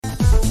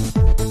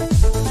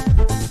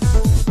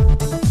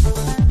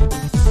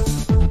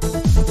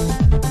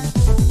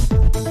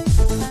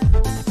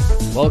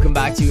Welcome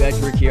back to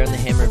Edgework here on the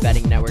Hammer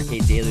Betting Network, a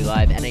daily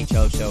live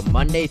NHL show,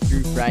 Monday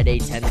through Friday,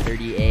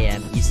 10:30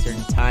 a.m. Eastern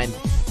Time.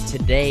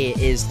 Today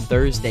is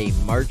Thursday,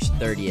 March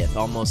 30th,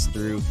 almost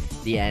through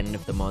the end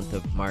of the month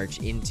of March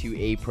into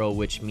April,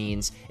 which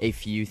means a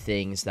few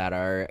things that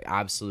are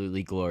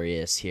absolutely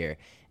glorious here.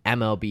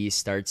 MLB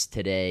starts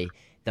today.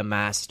 The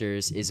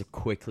Masters is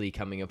quickly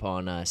coming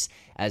upon us,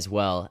 as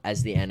well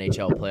as the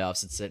NHL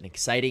playoffs. It's an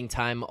exciting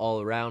time all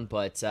around,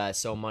 but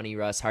so money,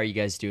 Russ, how are you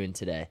guys doing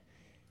today?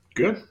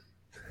 Good.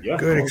 Yeah.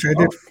 Good,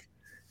 excited.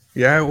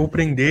 Yeah,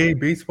 opening day,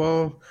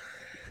 baseball.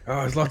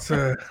 There's lots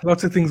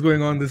of things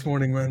going on this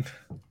morning, man.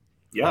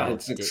 Yeah,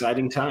 it's an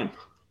exciting time.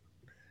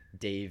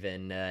 Dave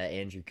and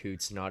Andrew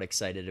Coots not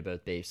excited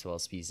about baseball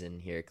season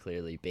here.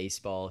 Clearly,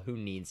 baseball. Who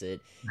needs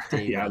it?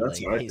 Dave, yeah,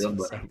 that's right.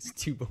 It's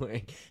too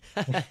boring.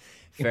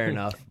 Fair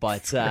enough.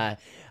 But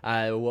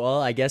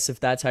well, I guess if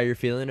that's how you're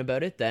feeling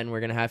about it, then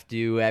we're gonna have to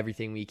do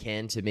everything we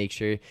can to make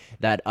sure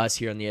that us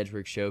here on the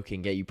Edgework Show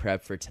can get you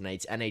prepped for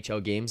tonight's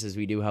NHL games, as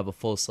we do have a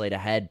full slate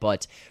ahead.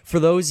 But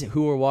for those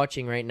who are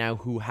watching right now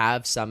who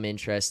have some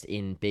interest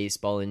in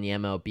baseball, in the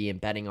MLB,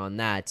 and betting on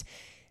that,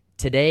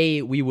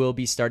 today, we will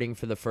be starting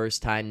for the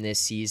first time this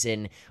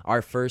season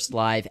our first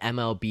live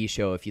MLB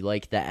show. If you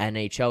like the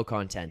NHL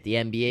content, the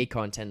NBA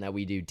content that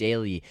we do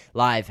daily,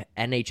 live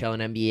NHL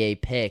and NBA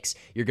picks,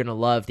 you're going to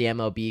love the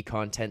MLB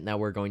content that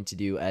we're going to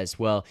do as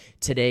well.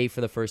 Today,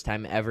 for the first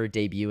time ever,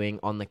 debuting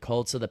on the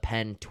Cults of the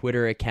Pen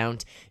Twitter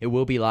account. It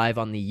will be live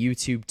on the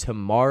YouTube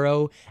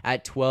tomorrow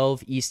at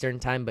 12 Eastern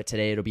Time, but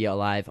today it'll be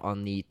live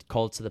on the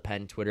Cults of the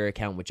Pen Twitter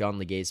account with John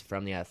Legase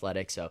from The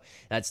Athletic. So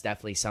that's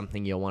definitely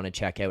something you'll want to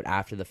check out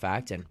after the fact.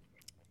 And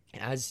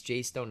as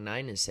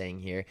J-Stone9 is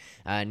saying here,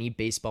 need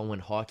baseball when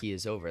hockey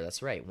is over.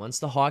 That's right. Once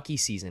the hockey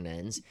season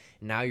ends,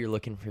 now you're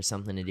looking for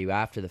something to do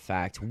after the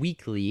fact,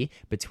 weekly,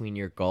 between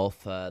your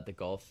golf, the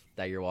golf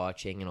that you're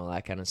watching and all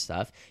that kind of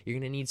stuff. You're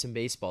going to need some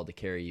baseball to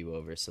carry you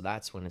over. So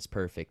that's when it's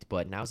perfect.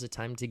 But now's the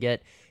time to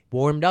get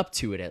warmed up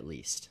to it, at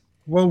least.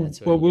 Well,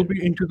 we'll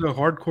be into the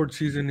hardcourt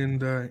season in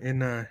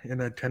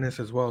tennis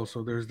as well.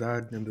 So there's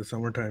that in the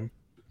summertime.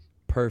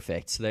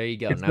 Perfect. So there you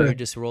go. Now you're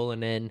just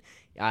rolling in.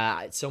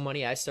 So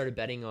money. I started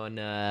betting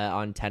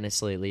on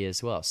tennis lately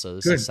as well. So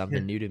this is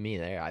something new to me.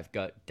 There, I've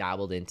got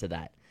dabbled into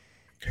that.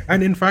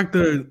 And in fact,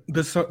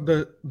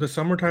 the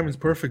summertime is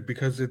perfect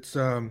because it's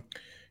on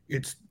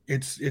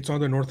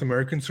the North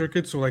American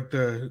circuit. So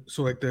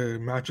the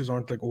matches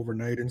aren't like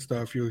overnight and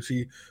stuff. You'll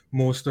see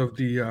most of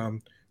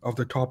the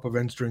top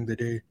events during the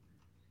day.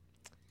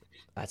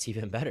 That's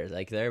even better.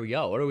 Like, there we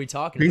go. What are we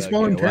talking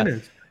Baseball about? Baseball and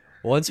tennis.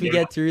 Once we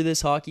get through this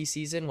hockey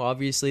season, well,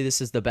 obviously this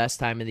is the best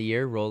time of the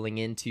year, rolling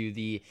into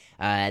the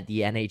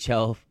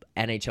NHL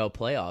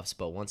playoffs.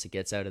 But once it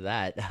gets out of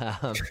that,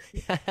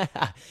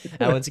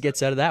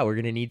 we're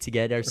gonna need to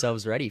get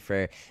ourselves ready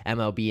for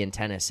MLB and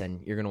tennis,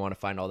 and you're gonna want to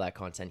find all that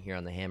content here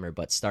on the Hammer.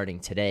 But starting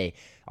today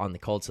on the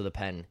Cults of the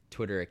Pen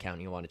Twitter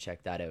account, you want to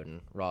check that out. And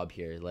Rob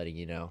here letting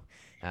you know,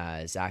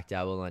 Zack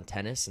dabbled on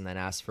tennis and then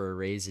asked for a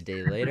raise a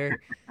day later.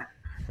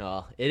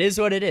 Well, it is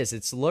what it is.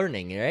 It's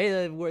learning,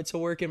 right? It's a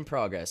work in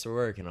progress. We're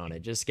working on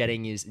it, just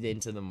getting used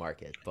into the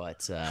market.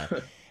 But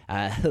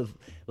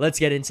let's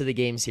get into the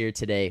games here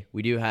today.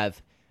 We do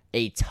have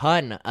a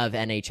ton of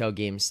NHL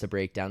games to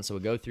break down, so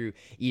we'll go through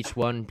each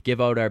one, give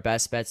out our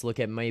best bets,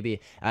 look at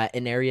maybe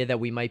an area that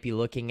we might be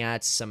looking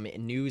at, some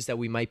news that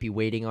we might be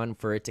waiting on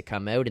for it to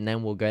come out, and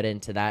then we'll get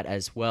into that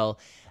as well.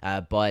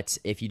 But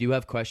if you do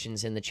have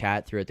questions in the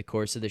chat throughout the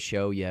course of the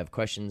show, you have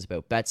questions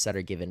about bets that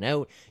are given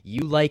out,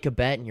 you like a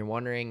bet and you're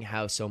wondering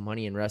how So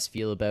Money and Russ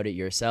feel about it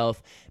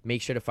yourself,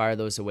 make sure to fire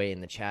those away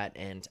in the chat.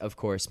 And of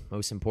course,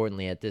 most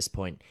importantly at this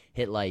point,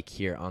 hit like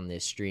here on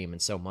this stream.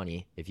 And So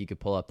Money, if you could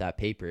pull up that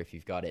paper, if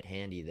you've got it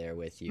handy there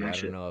with you. I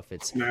don't know if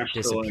it's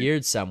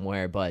disappeared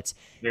somewhere, but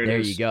there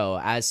you go.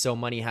 As So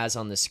Money has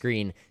on the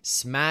screen,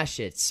 smash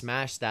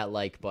that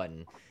like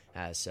button.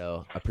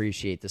 So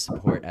appreciate the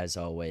support as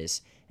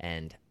always.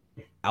 And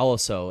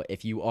also,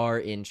 if you are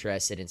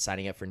interested in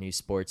signing up for new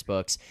sports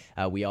books,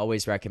 we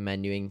always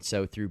recommend doing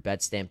so through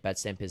BetStamp.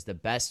 BetStamp is the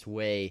best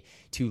way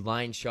to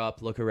line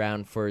shop, look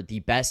around for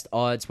the best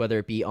odds, whether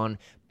it be on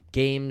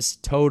games,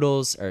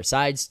 totals, or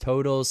sides,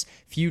 totals,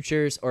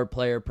 futures, or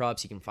player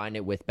props. You can find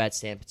it with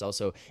BetStamp. It's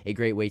also a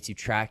great way to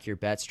track your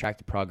bets, track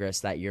the progress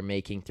that you're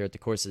making throughout the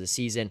course of the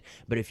season.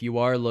 But if you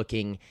are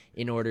looking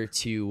in order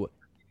to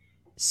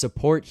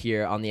support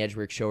here on the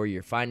Edgework Show, or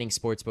you're finding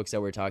sports books that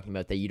we're talking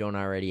about that you don't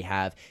already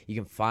have, you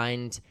can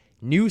find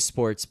new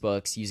sports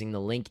books using the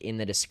link in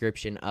the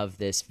description of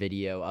this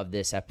video, of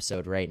this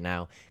episode right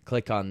now.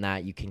 Click on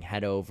that. You can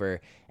head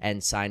over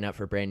and sign up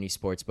for brand new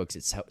sports books.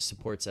 It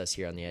supports us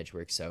here on the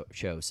Edgework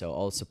Show, so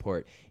all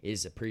support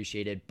is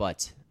appreciated.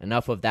 But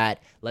enough of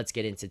that. Let's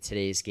get into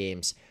today's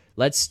games.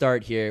 Let's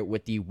start here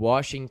with the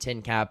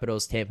Washington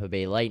Capitals Tampa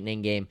Bay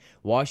Lightning game.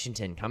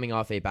 Washington coming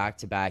off a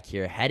back-to-back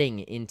here,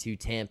 heading into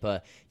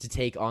Tampa to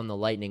take on the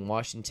Lightning.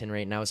 Washington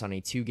right now is on a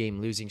 2-game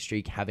losing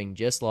streak, having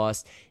just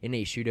lost in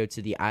a shootout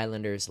to the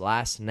Islanders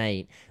last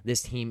night.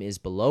 This team is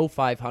below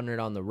 500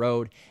 on the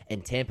road,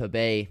 and Tampa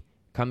Bay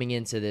coming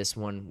into this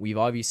one, we've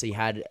obviously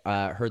had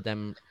heard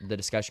the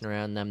discussion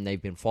around them.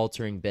 They've been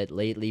faltering a bit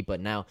lately, but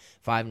now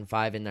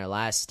 5-5 in their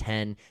last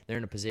 10. They're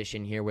in a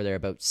position here where they're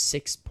about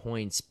 6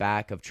 points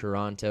back of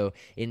Toronto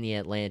in the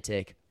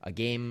Atlantic.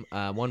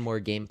 One more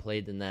game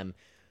played than them.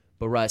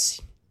 But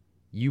Russ,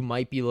 you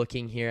might be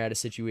looking here at a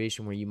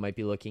situation where you might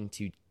be looking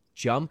to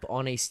jump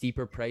on a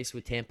steeper price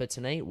with Tampa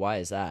tonight. Why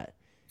is that?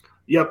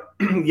 Yep.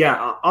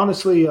 Yeah.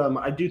 Honestly,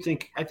 I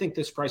think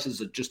this price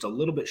is just a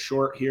little bit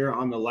short here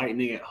on the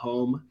Lightning at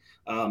home.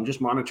 Just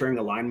monitoring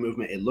the line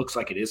movement, it looks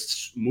like it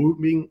is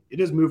moving.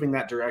 It is moving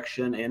that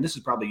direction, and this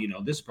is probably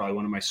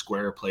one of my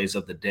square plays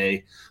of the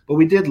day. But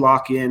we did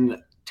lock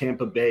in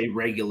Tampa Bay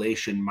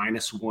regulation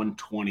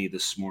 -120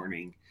 this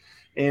morning.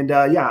 And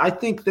I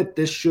think that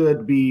this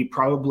should be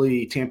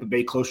probably Tampa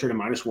Bay closer to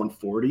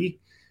 -140,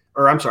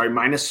 or I'm sorry,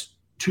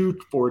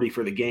 -240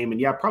 for the game,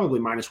 and probably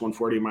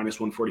 -140,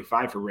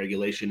 -145 for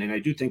regulation. And I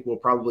do think we'll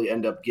probably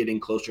end up getting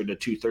closer to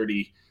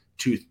 230,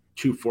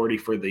 240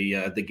 for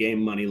the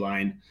game money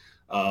line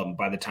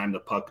by the time the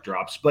puck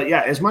drops. But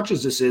yeah, as much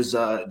as this is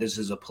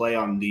a play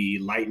on the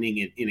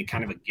Lightning in a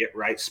kind of a get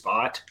right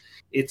spot,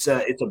 it's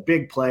a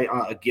big play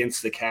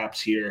against the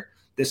Caps here.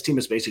 This team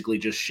has basically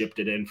just shipped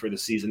it in for the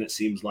season. It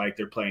seems like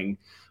they're playing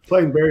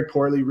very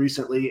poorly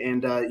recently,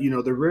 and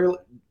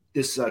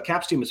this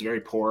Caps team is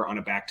very poor on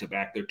a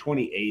back-to-back. They're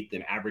 28th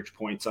in average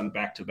points on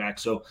back-to-back,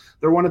 so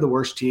they're one of the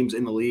worst teams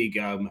in the league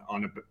on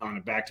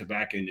a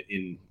back-to-back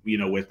in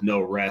with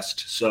no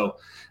rest. So,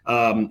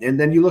 and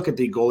then you look at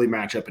the goalie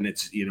matchup, and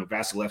it's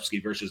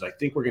Vasilevsky versus, I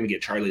think we're going to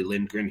get Charlie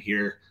Lindgren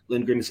here.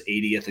 Lindgren is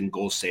 80th in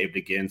goals saved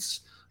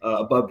against,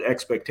 above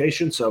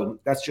expectation. So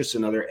that's just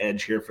another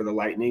edge here for the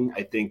Lightning.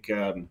 I think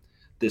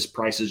this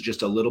price is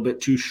just a little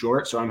bit too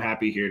short, so I'm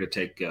happy here to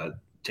take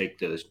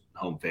the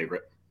home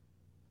favorite.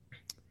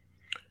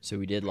 So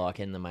we did lock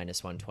in the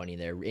 -120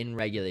 there in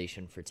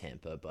regulation for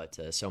Tampa. But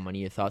so many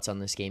of your thoughts on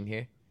this game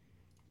here?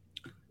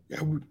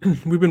 Yeah,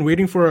 we've been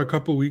waiting for a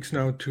couple of weeks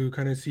now to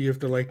kind of see if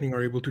the Lightning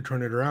are able to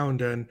turn it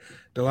around. And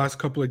the last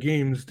couple of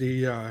games,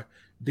 they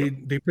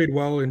played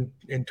well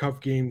in tough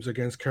games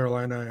against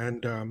Carolina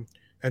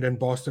and then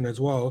Boston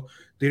as well.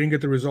 They didn't get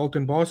the result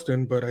in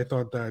Boston, but I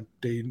thought that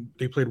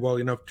they played well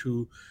enough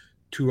to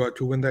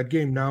win that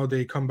game. Now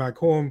they come back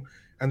home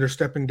and they're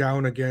stepping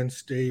down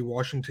against a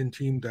Washington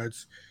team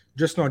that's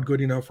just not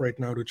good enough right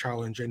now to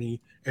challenge any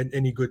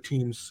good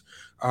teams.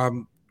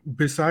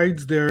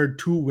 Besides their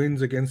 2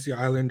 wins against the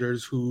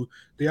Islanders, who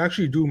they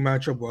actually do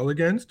match up well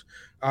against,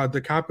 the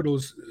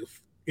Capitals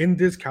in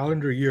this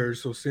calendar year,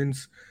 so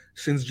since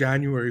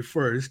January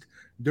 1st,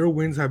 their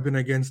wins have been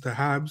against the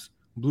Habs,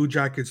 Blue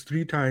Jackets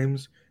 3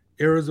 times,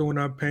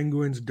 Arizona,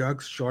 Penguins,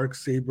 Ducks,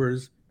 Sharks,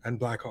 Sabres, and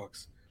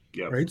Blackhawks.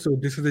 Yep. Right? So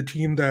this is a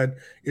team that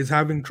is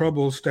having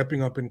trouble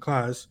stepping up in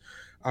class.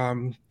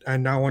 And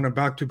now on a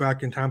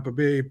back-to-back in Tampa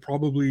Bay,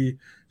 probably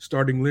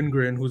starting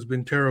Lindgren, who's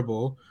been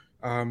terrible.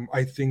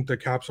 I think the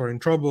Caps are in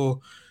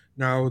trouble.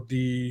 Now,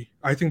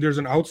 I think there's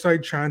an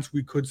outside chance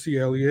we could see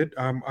Elliott.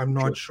 I'm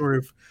not sure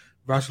if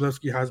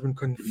Vasilevsky has been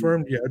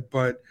confirmed yet,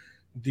 but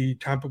the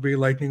Tampa Bay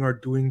Lightning are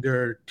doing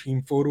their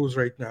team photos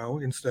right now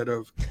instead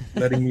of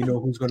letting me know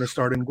who's going to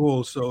start in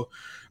goal. So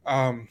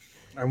I'm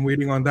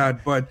waiting on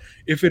that. But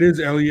if it is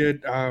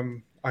Elliott,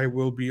 I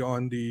will be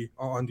on the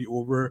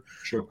over.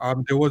 Sure.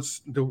 There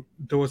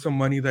was some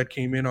money that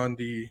came in on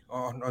the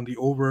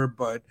over,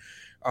 but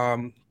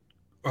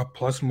a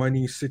plus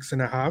money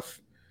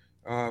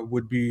 6.5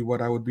 would be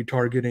what I would be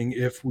targeting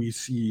if we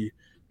see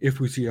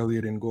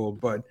Elliott in goal.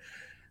 But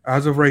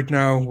as of right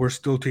now, we're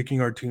still taking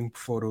our team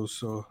photos,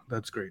 so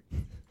that's great.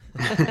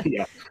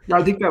 Yeah, no,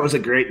 I think that was a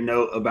great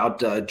note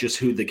about just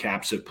who the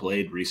Caps have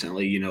played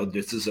recently.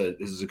 This is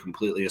a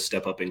completely a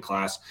step up in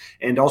class,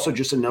 and also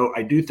just a note.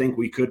 I do think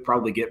we could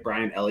probably get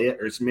Brian Elliott,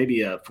 or it's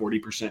maybe a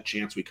 40%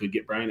 chance we could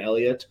get Brian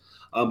Elliott.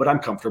 But I'm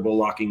comfortable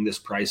locking this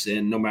price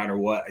in, no matter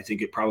what. I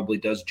think it probably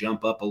does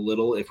jump up a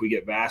little if we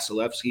get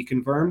Vasilevsky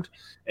confirmed,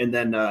 and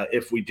then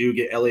if we do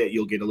get Elliott,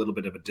 you'll get a little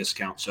bit of a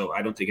discount. So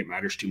I don't think it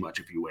matters too much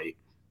if you wait.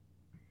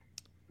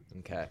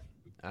 Okay.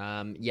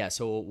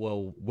 So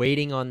we're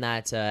waiting on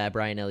that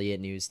Brian Elliott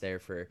news there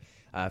for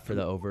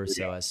the over.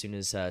 So as soon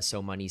as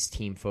So Money's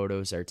team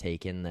photos are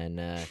taken,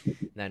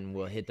 then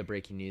we'll hit the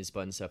breaking news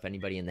button. So if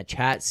anybody in the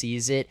chat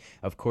sees it,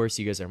 of course,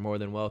 you guys are more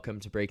than welcome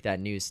to break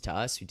that news to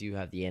us. We do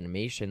have the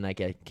animation that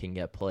can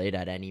get played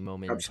at any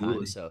moment in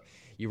time. So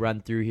you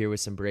run through here with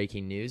some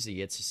breaking news, you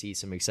get to see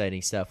some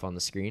exciting stuff on the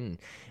screen,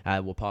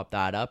 and we'll pop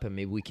that up, and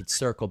maybe we could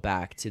circle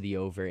back to the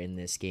over in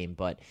this game.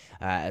 But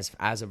as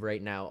of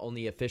right now,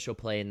 only official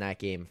play in that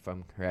game, if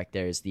I'm correct,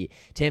 there is the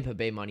Tampa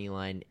Bay money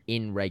line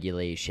in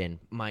regulation,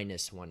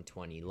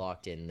 -120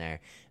 locked in there.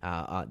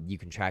 You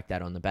can track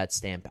that on the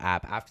BetStamp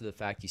app. After the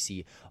fact, you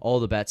see all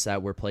the bets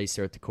that were placed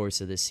throughout the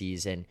course of the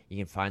season. You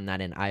can find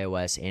that in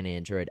iOS and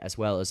Android, as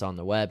well as on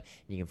the web.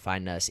 You can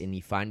find us in the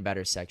Find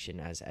Better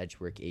section as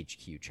Edgework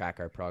HQ. Track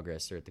our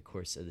progress throughout the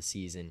course of the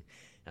season.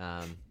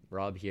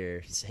 Rob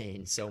here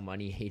saying so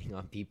money hating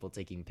on people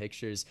taking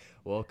pictures.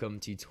 Welcome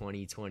to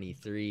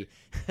 2023.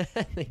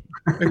 Hey,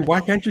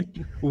 why can't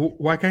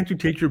you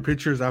take your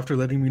pictures after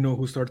letting me know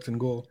who starts in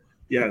goal?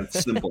 Yeah,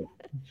 it's simple.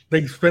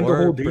 Like spend the Or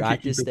whole day taking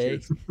practice day.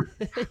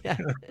 pictures. Yeah.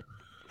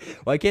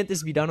 Why can't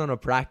this be done on a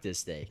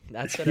practice day?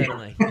 That's what I'm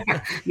like.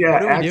 Yeah,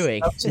 what are we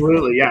doing?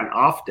 Absolutely. Yeah, an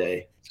off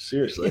day.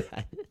 Seriously.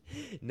 Yeah.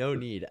 No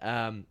need.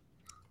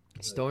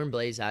 Storm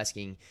Blaze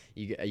asking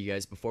you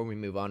guys, before we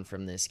move on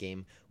from this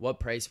game, what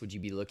price would you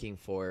be looking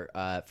for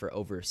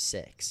over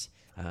 6?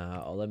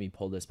 Let me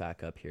pull this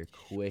back up here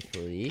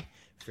quickly.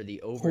 For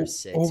the over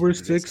 6. Over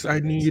 6, I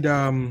need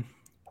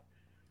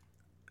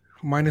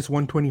minus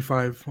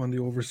 125 on the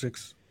over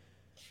 6.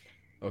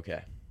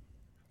 Okay.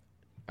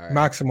 All right.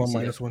 Maximum So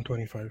minus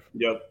 125.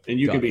 Yep. And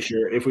you can be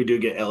sure if we do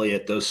get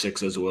Elliott, those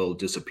 6s will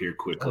disappear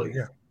quickly.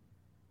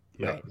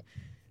 Yeah. Right.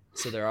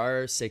 So there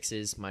are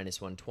 6s,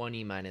 minus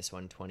 120, minus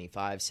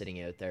 125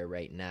 sitting out there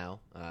right now.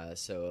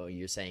 So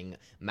you're saying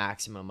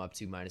maximum up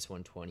to minus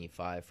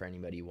 125 for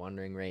anybody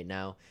wondering right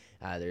now.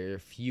 There are a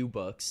few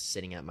books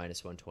sitting at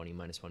minus 120,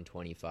 minus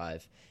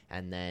 125.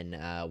 And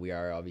then we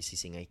are obviously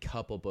seeing a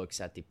couple books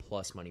at the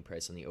plus money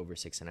price on the over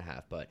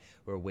 6.5, but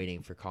we're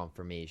waiting for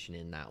confirmation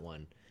in that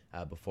one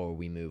before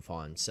we move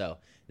on. So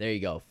there you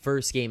go.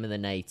 First game of the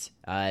night.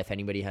 If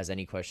anybody has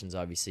any questions,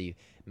 obviously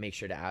make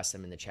sure to ask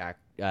them in the chat,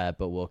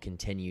 but we'll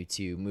continue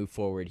to move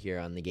forward here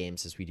on the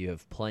games as we do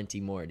have plenty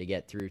more to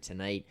get through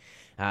tonight.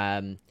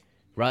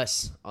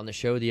 Russ, on the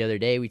show the other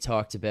day, we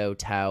talked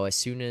about how as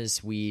soon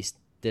as we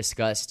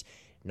discussed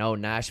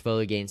Nashville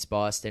against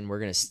Boston, we're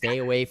going to stay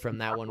away from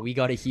that one. We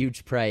got a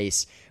huge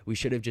price. We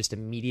should have just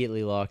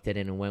immediately locked it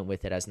in and went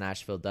with it, as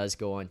Nashville does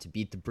go on to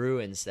beat the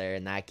Bruins there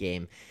in that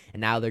game.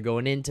 And now they're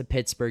going into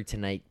Pittsburgh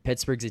tonight.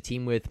 Pittsburgh's a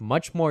team with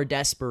much more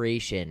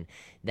desperation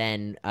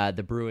than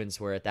the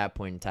Bruins were at that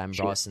point in time.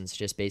 Sure. Boston's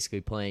just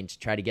basically playing to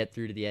try to get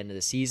through to the end of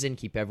the season,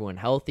 keep everyone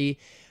healthy.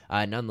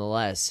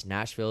 Nonetheless,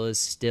 Nashville is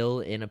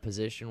still in a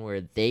position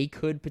where they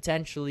could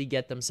potentially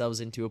get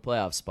themselves into a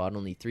playoff spot,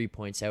 only 3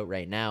 points out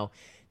right now.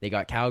 They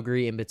got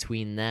Calgary in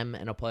between them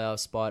and a playoff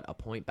spot, a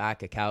point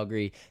back of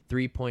Calgary,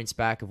 3 points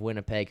back of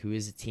Winnipeg, who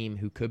is a team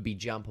who could be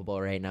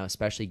jumpable right now,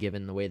 especially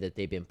given the way that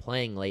they've been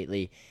playing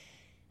lately.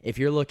 If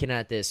you're looking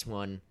at this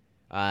one,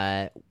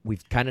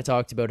 we've kind of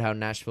talked about how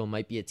Nashville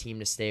might be a team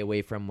to stay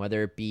away from,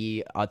 whether it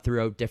be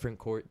throughout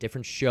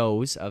different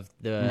shows of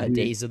the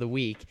days of the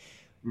week.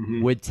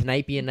 Mm-hmm. Would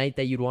tonight be a night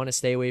that you'd want to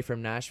stay away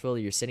from Nashville?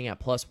 You're sitting at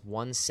plus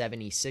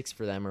 176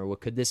 for them, or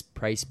what could this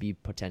price be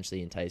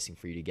potentially enticing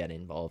for you to get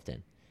involved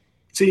in?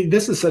 See,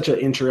 this is such an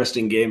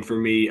interesting game for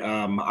me.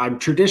 I'm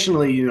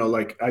traditionally,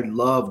 I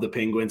love the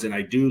Penguins, and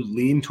I do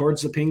lean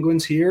towards the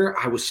Penguins here.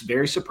 I was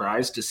very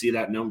surprised to see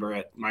that number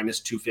at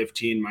minus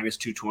 215, minus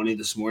 220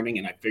 this morning,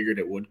 and I figured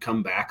it would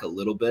come back a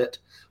little bit.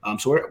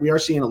 So we are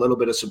seeing a little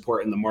bit of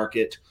support in the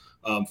market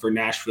for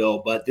Nashville,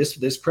 but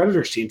this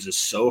Predators team is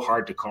so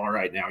hard to call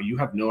right now. You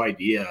have no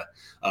idea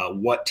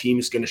what team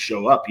is going to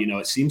show up.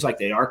 It seems like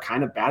they are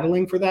kind of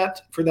battling for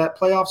that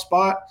playoff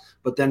spot,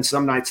 but then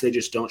some nights they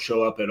just don't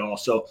show up at all.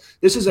 So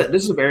this is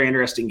a very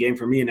interesting game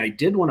for me, and I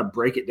did want to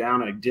break it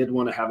down. I did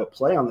want to have a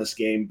play on this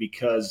game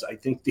because I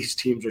think these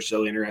teams are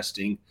so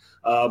interesting.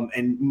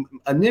 And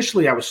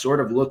initially I was sort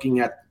of looking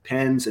at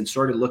Pens and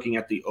sort of looking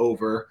at the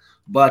over,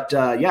 but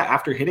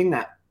after hitting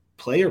that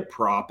player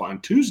prop on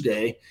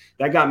Tuesday,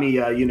 that got me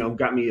a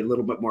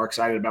little bit more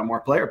excited about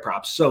more player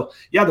props. So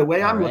the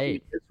way I'm looking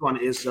at this one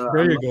is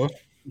there you go.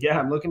 Yeah,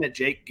 I'm looking at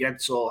Jake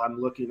Gensel. I'm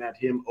looking at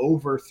him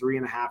over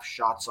 3.5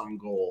 shots on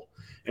goal.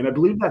 And I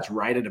believe that's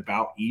right at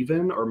about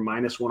even or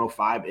minus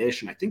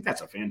 105-ish. And I think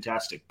that's a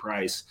fantastic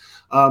price.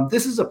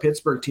 This is a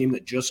Pittsburgh team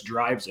that just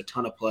drives a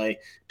ton of play,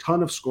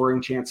 ton of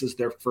scoring chances.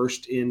 They're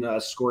first in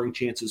scoring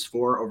chances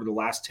for over the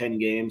last 10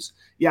 games.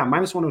 Yeah,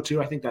 minus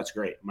 102. I think that's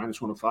great.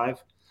 Minus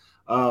 105.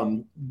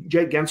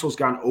 Jake Gensel's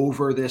gone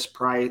over this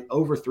price,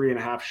 over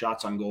 3.5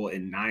 shots on goal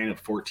in 9 of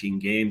 14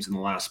 games in the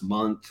last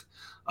month.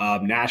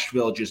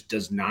 Nashville just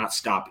does not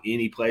stop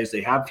any plays.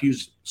 They have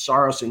fused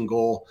Saros in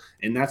goal,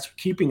 and that's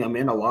keeping them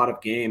in a lot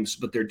of games,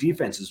 but their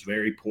defense is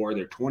very poor.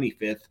 They're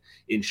 25th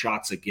in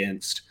shots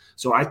against.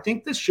 So I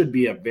think this should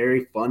be a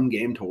very fun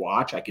game to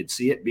watch. I could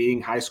see it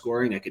being high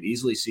scoring. I could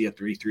easily see a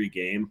 3-3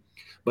 game,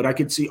 but I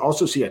could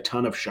also see a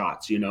ton of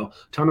shots,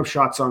 ton of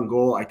shots on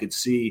goal. I could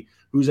see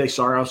Jose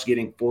Saros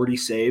getting 40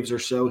 saves or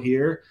so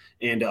here,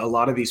 and a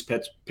lot of these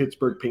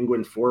Pittsburgh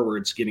Penguin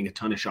forwards getting a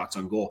ton of shots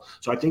on goal.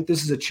 So I think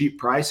this is a cheap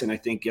price, and I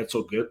think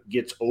Getsel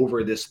gets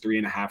over this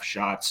 3.5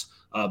 shots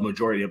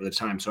majority of the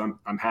time. So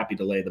I'm happy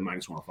to lay the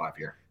minus 105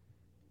 here.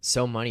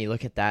 So money,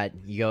 look at that.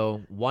 You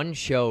go one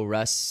show,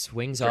 Russ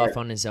swings off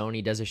on his own.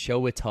 He does a show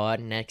with Todd.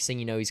 Next thing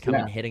you know, he's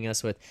coming hitting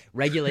us with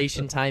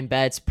regulation time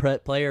bets,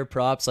 player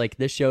props. Like,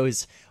 this show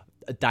is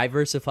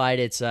diversified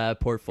its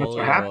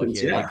portfolio happens,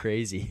 here like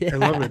crazy. I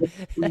love it.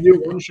 We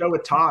do one show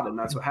with Todd, and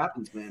that's what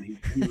happens, man.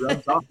 He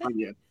rubs off on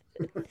you.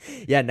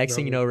 Yeah, next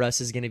thing you know,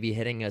 Russ is going to be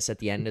hitting us at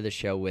the end of the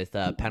show with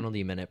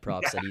penalty minute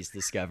props that he's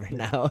discovered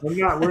now.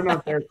 We're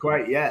not there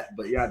quite yet,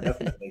 but yeah,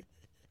 definitely.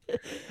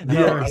 No,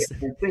 Yeah, I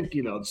think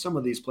some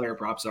of these player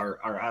props are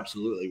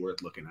absolutely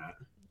worth looking at.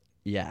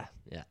 Yeah,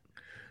 yeah.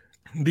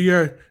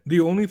 the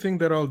only thing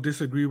that I'll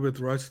disagree with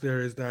Russ there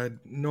is that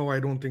no, I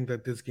don't think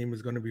that this game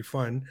is going to be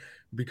fun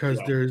because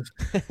Yeah, there's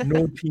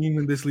no team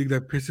in this league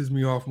that pisses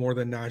me off more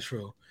than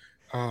Nashville.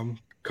 yeah,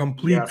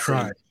 Complete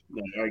trash,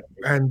 same. Yeah,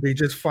 and they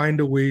just find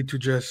a way to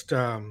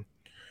mhm.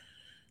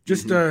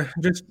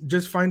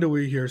 just find a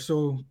way here.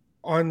 So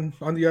on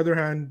the other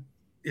hand,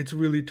 it's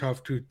really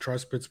tough to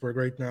trust Pittsburgh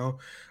right now.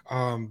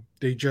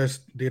 They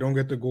don't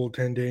get the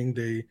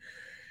goaltending.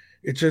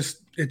 It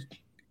just it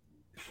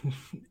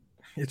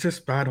it's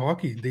just bad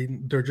hockey.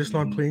 They're just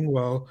not Mhm. playing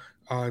well.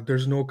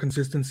 There's no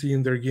consistency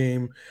in their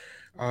game.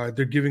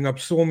 They're giving up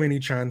so many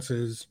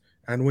chances,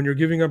 and when you're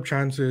giving up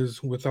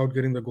chances without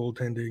getting the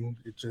goaltending,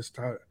 it just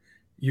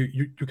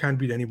you can't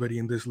beat anybody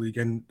in this league.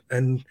 And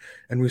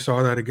we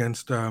saw that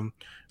against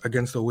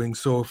the Wings.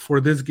 So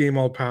for this game,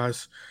 I'll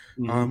pass.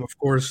 Mhm. Of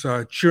course,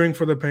 cheering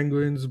for the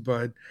Penguins,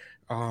 but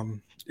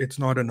it's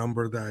not a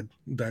number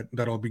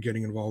that I'll be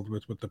getting involved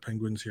with the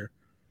Penguins here.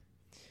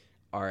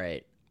 All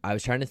right. I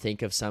was trying to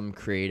think of some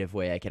creative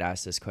way I could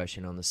ask this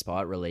question on the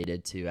spot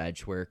related to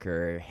edge work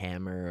or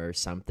hammer or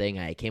something.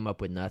 I came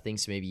up with nothing,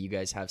 so maybe you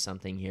guys have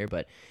something here.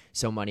 But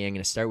so, Money, I'm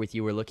going to start with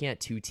you. We're looking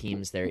at two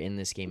teams there in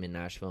this game in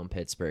Nashville and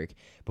Pittsburgh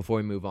before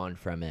we move on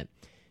from it.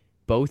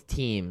 Both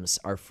teams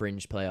are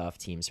fringe playoff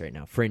teams right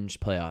now. Fringe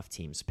playoff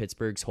teams.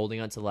 Pittsburgh's holding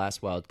on to the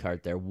last wild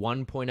card. They're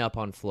 1 point up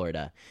on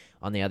Florida.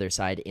 On the other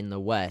side, in the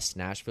West,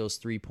 Nashville's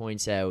 3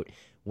 points out.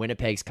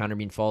 Winnipeg's kind of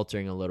been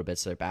faltering a little bit,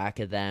 so they're back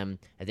of them.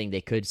 I think they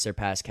could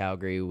surpass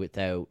Calgary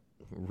without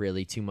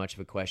really too much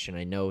of a question.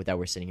 I know that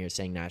we're sitting here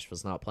saying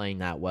Nashville's not playing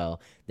that well.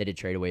 They did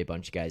trade away a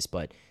bunch of guys,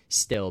 but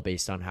still,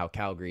 based on how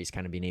Calgary's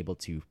kind of been able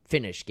to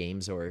finish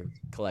games or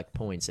collect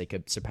points, they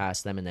could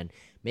surpass them and then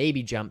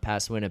maybe jump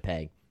past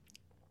Winnipeg.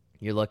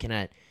 You're looking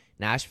at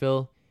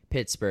Nashville,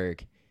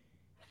 Pittsburgh.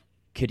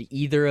 Could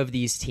either of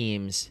these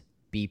teams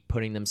be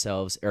putting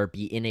themselves or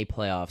be in a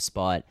playoff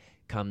spot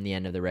come the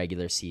end of the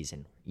regular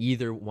season?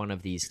 Either one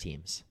of these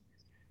teams.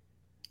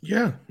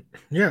 Yeah,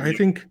 yeah. I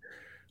think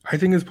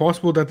it's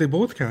possible that they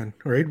both can.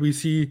 Right? We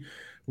see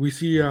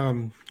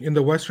in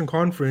the Western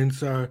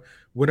Conference,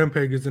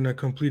 Winnipeg is in a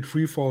complete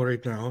free fall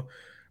right now.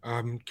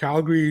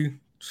 Calgary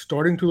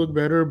starting to look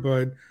better,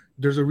 but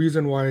there's a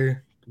reason why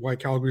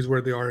Calgary's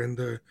where they are in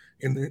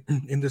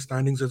the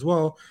standings as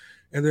well.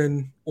 And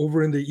then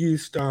over in the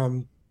East,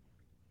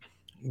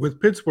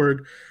 with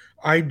Pittsburgh,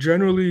 I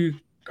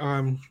generally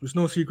there's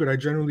no secret. I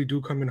generally do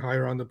come in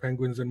higher on the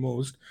Penguins than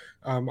most.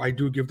 I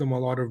do give them a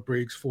lot of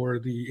breaks for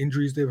the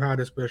injuries they've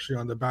had, especially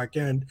on the back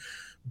end.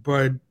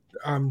 But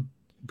um,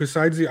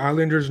 besides the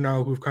Islanders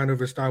now, who've kind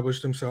of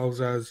established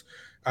themselves as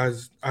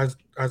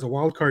a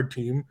wild card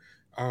team,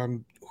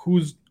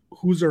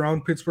 who's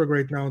around Pittsburgh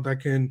right now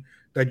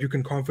that you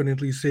can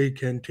confidently say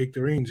can take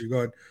the reins? You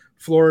got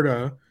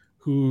Florida,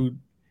 who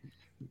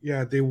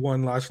yeah they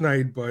won last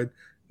night, but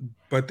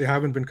they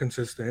haven't been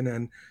consistent.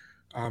 And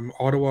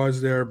Ottawa's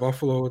there,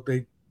 Buffalo.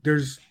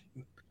 There's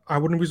I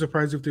wouldn't be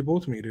surprised if they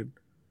both made it.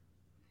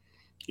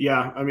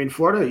 Yeah, I mean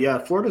Florida. Yeah,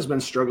 Florida's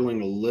been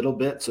struggling a little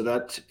bit, so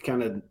that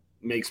kind of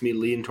makes me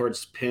lean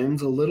towards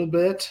Pins a little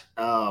bit.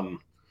 And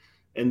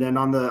then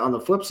on the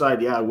flip side,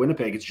 yeah,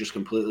 Winnipeg is just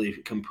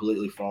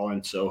completely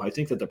fallen. So I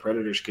think that the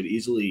Predators could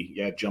easily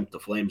jump the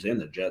Flames and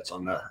the Jets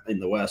in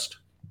the West.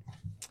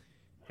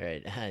 All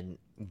right, and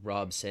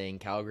Rob saying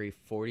Calgary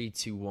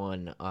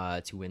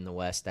 40-1 to win the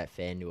West at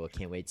FanDuel.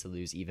 Can't wait to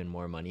lose even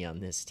more money on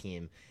this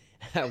team.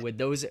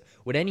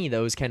 Would any of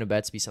those kind of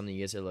bets be something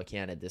you guys are looking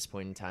at this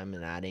point in time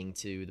and adding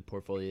to the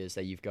portfolios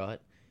that you've got?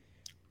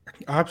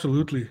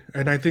 Absolutely,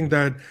 and I think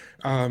that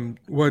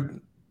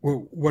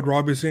what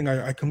Rob is saying,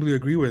 I completely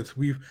agree with.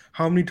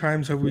 How many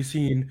times have we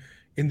seen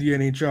in the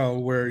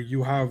NHL where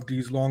you have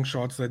these long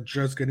shots that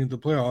just get into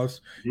the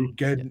playoffs, Mhm.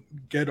 get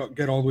Yeah.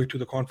 get all the way to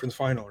the conference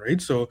final,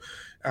 right? So,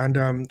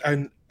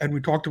 and we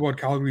talked about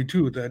Calgary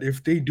too. That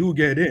if they do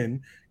get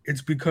in,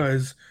 it's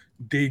because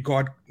they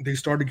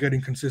started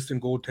getting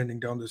consistent goaltending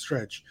down the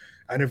stretch,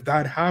 and if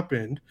that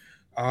happened,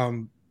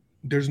 um,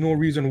 there's no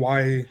reason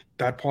why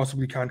that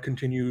possibly can't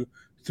continue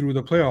through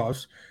the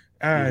playoffs.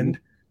 Mhm. And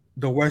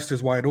the West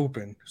is wide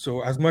open.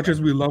 So as much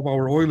as we love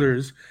our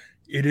Oilers,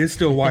 it is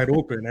still wide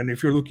open. And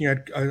if you're looking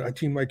at a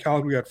team like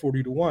Calgary at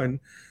 40-1,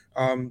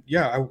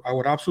 yeah, I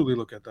would absolutely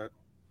look at that.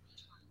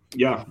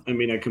 Yeah, I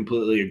mean, I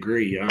completely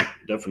agree. Yeah,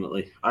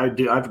 definitely.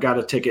 I've got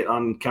a ticket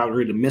on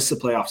Calgary to miss the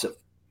playoffs at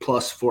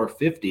plus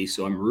 450,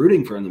 so I'm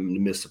rooting for them to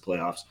miss the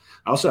playoffs.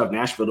 I also have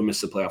Nashville to miss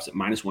the playoffs at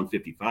minus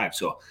 155.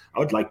 So I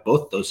would like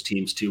both those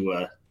teams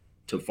to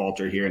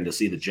falter here and to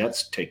see the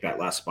Jets take that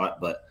last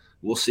spot, but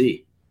we'll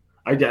see.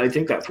 I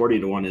think that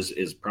 40-1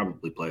 is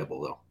probably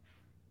playable though.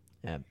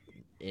 Yeah,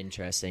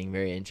 interesting.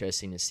 Very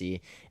interesting to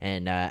see.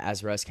 And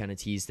as Russ kind of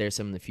teased, there's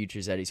some of the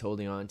futures that he's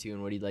holding on to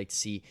and what he'd like to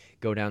see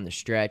go down the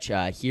stretch.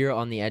 Here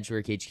on the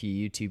Edgework HQ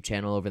YouTube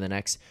channel over the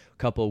next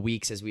couple of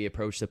weeks as we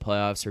approach the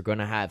playoffs. We're going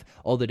to have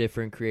all the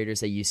different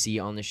creators that you see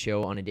on the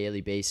show on a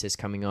daily basis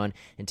coming on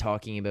and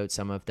talking about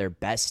some of their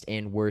best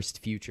and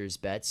worst futures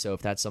bets. So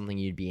if that's something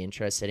you'd be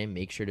interested in,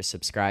 make sure to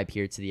subscribe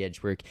here to the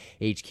Edgework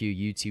HQ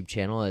YouTube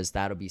channel, as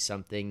that'll be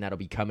something that'll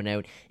be coming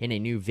out in a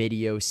new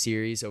video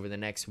series over the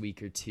next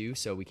week or two,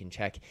 so we can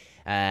check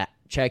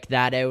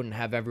that out and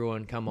have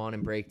everyone come on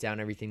and break down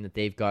everything that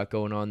they've got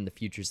going on, the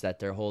futures that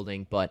they're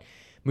holding. But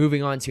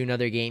moving on to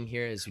another game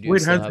here, as we do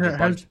still have a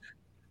bunch.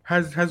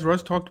 Has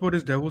Russ talked about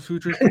his Devils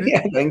futures today?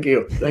 Yeah, thank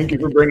you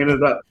for bringing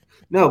it up.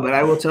 No, but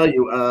I will tell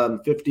you,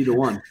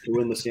 50-1 to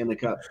win the Stanley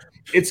Cup.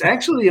 It's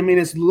actually, I mean,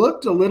 it's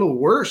looked a little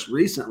worse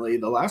recently.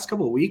 The last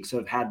couple of weeks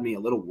have had me a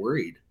little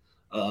worried.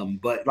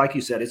 But like you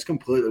said, it's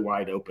completely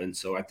wide open.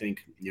 So I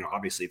think,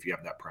 obviously if you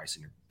have that price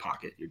in your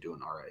pocket, you're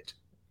doing all right.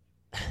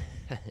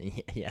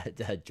 Yeah,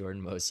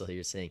 Jordan Mosley,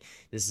 you're saying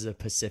this is a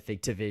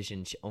Pacific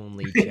Division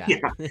only chat.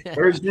 Yeah,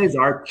 Thursdays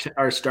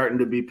are starting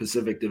to be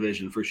Pacific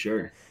Division for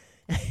sure.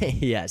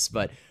 Yes,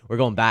 but we're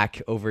going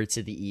back over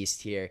to the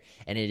East here,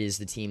 and it is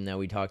the team that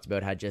we talked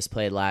about had just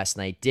played last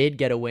night. Did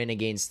get a win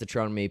against the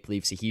Toronto Maple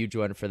Leafs, a huge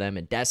one for them,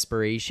 a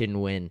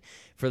desperation win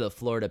for the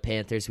Florida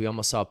Panthers. We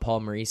almost saw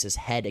Paul Maurice's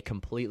head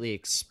completely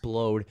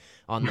explode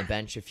on the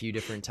bench a few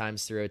different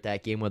times throughout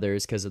that game, whether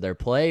it's because of their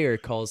play or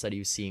calls that he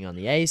was seeing on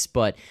the ice.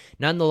 But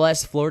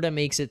nonetheless, Florida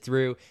makes it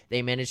through.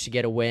 They managed to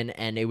get a win,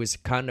 and it was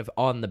kind of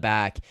on the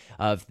back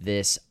of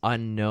this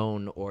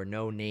unknown or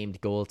no-named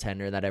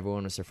goaltender that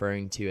everyone was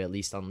referring to, at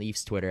least on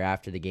Leafs Twitter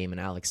after the game,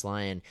 and Alex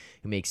Lyon,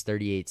 who makes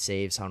 38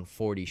 saves on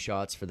 40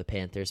 shots for the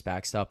Panthers,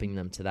 backstopping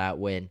them to that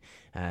win.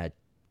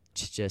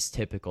 Just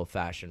typical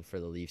fashion for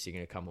the Leafs. You're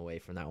going to come away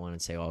from that one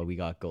and say, oh, we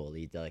got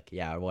goalie. Like,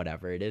 yeah,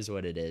 whatever. It is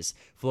what it is.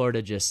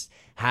 Florida just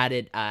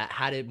had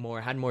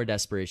more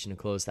desperation to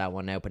close that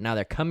one out. But now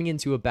they're coming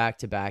into a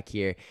back-to-back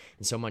here.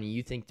 And so, Money,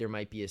 you think there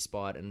might be a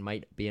spot and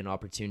might be an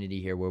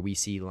opportunity here where we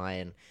see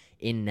Lyon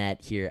in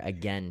net here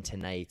again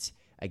tonight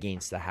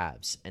against the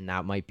Habs. And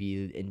that might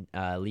be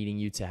leading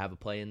you to have a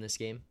play in this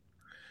game?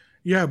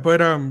 Yeah,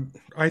 but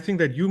I think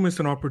that you missed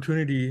an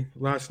opportunity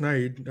last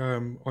night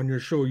on your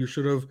show. You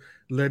should have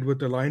led with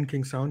the Lion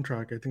King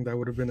soundtrack. I think that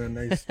would have been a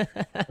nice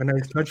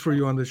touch for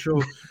you on the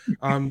show.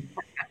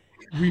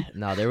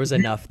 No, there was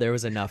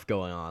enough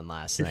going on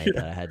last night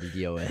that I had to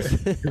deal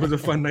with. It was a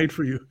fun night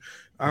for you.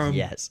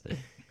 Yes.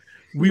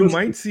 We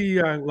might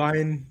see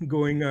Lion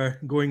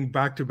going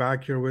back to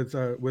back here with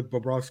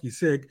Bobrovsky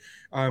sick.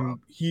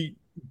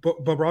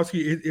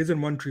 Bobrovsky is in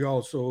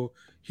Montreal, so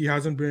he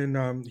hasn't been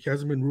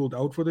ruled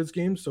out for this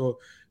game. So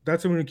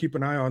that's something to keep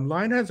an eye on.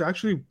 Lion has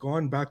actually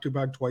gone back to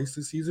back twice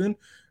this season.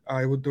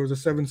 There was a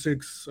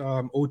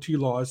 7-6 OT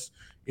loss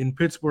in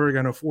Pittsburgh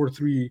and a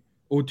 4-3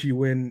 OT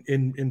win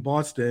in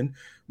Boston.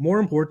 More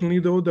importantly,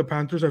 though, the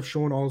Panthers have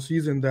shown all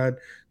season that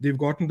they've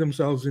gotten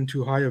themselves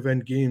into high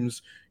event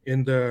games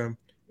in the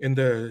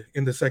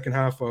second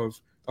half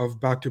of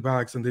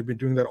back-to-backs, and they've been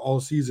doing that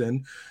all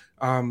season.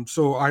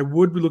 So I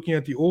would be looking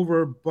at the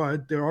over,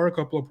 but there are a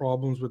couple of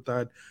problems with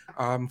that.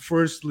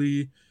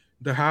 Firstly,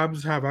 the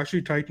Habs have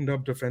actually tightened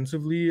up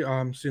defensively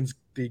since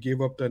they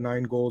gave up the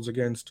 9 goals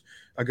against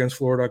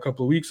Florida a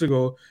couple of weeks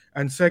ago.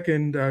 And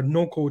second,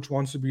 no coach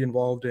wants to be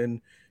involved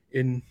in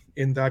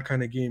that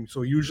kind of game.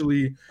 So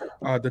usually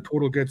the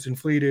total gets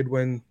inflated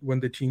when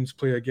the teams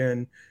play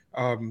again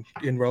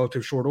in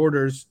relative short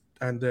orders,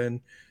 and then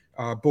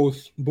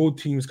both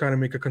teams kind of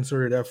make a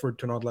concerted effort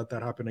to not let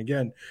that happen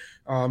again.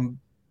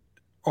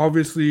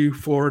 Obviously,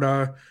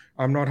 Florida,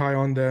 I'm not high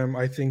on them.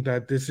 I think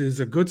that this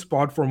is a good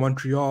spot for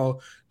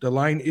Montreal. The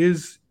line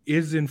is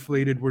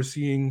inflated. We're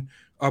seeing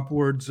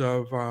upwards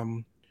of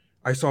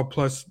I saw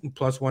plus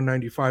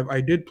 195.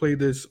 I did play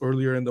this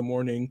earlier in the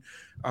morning,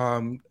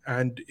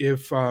 and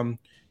if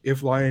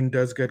Lyon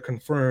does get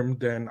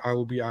confirmed, then I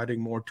will be adding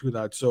more to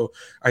that. So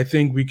I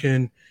think we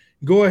can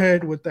go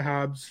ahead with the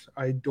Habs.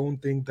 I don't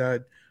think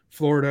that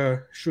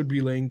Florida should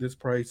be laying this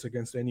price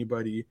against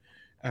anybody.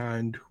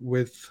 And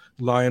with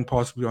Lyon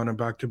possibly on a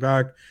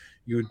back-to-back,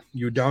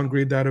 you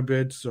downgrade that a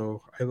bit.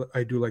 So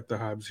I do like the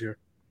Habs here.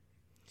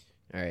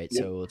 All right,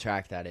 so we'll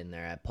track that in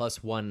there. At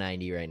plus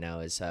 190 right now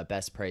is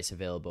best price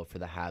available for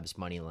the Habs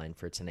money line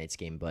for tonight's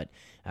game. But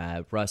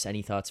Russ,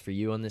 any thoughts for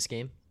you on this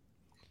game?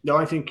 No,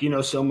 I think,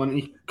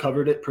 someone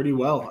covered it pretty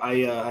well.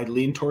 I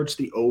lean towards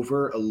the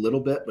over a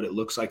little bit, but it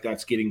looks like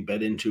that's getting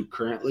bet into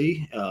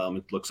currently.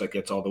 It looks like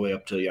it's all the way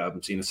up to,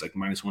 I've seen it's like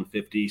minus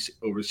 150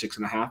 over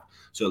 6.5.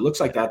 So it looks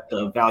like that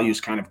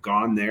value's kind of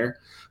gone there.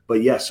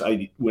 But yes,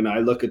 when I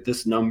look at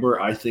this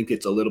number, I think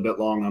it's a little bit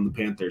long on the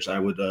Panthers. I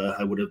would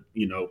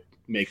have,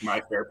 make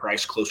my fair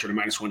price closer to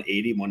minus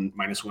 180,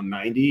 minus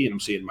 190, and I'm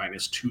seeing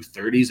minus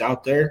 230s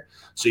out there.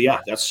 So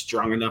yeah, that's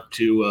strong enough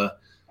to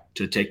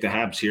take the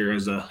Habs here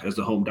as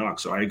the home dog.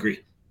 So I agree.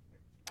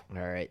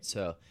 All right.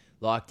 So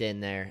locked in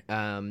there.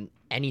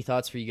 Any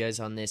thoughts for you guys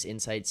on this?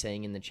 Insight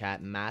saying in the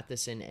chat,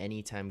 Matheson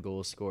anytime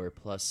goal scorer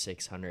plus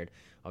 600.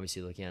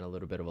 Obviously looking at a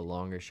little bit of a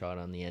longer shot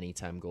on the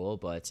anytime goal,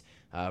 but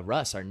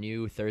Russ, our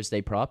new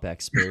Thursday prop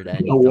expert,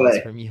 any thoughts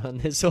from you on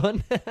this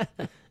one?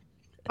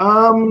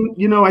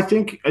 I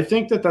think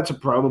that that's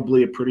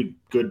probably a pretty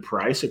good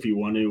price if you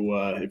want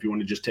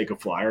to just take a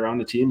flyer on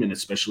the team, and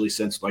especially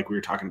since, like we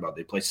were talking about,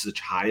 they play such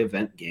high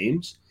event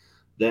games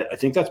that I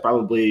think that's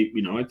probably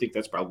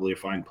a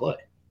fine play.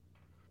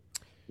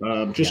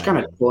 Yeah, Just I kind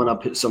of mean, pulling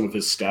up some of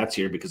his stats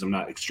here because I'm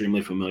not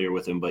extremely familiar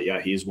with him, but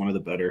yeah, he's one of the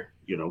better,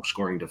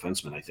 scoring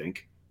defensemen, I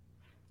think.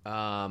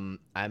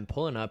 I'm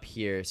pulling up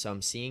here, so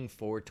I'm seeing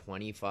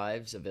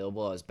 425s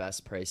available as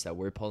best price that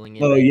we're pulling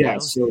in Oh right yeah, now.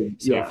 so So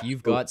if yeah, you've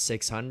so got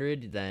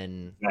 600,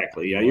 then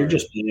exactly. Yeah, you you're are,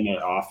 just paying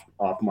it off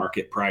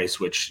market price,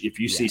 which if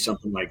you see yeah,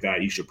 something like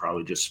that, you should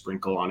probably just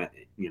sprinkle on it.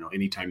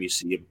 Anytime you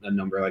see a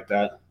number like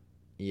that.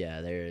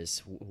 yeah,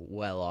 there's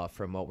well off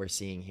from what we're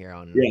seeing here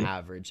on Yeah.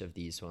 average of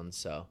these ones.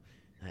 So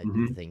I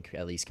Hmm. think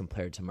at least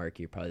compared to Mark,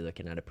 you're probably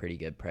looking at a pretty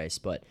good price.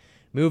 But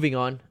moving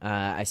on,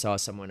 I saw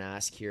someone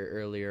ask here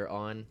earlier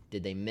on,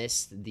 did they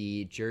miss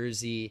the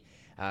Jersey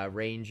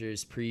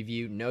Rangers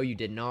preview? No, you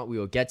did not. We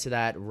will get to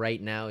that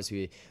right now as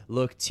we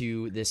look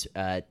to this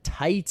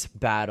tight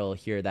battle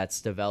here that's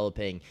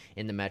developing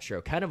in the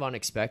Metro, kind of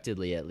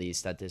unexpectedly, at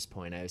least at this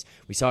point.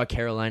 We saw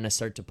Carolina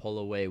start to pull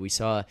away. We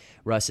saw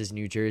Russ's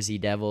New Jersey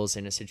Devils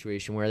in a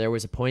situation where there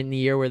was a point in the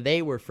year where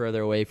they were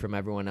further away from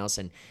everyone else,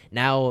 and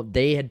now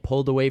they had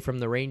pulled away from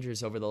the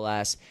Rangers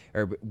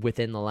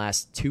within the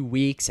last 2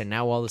 weeks, and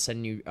now all of a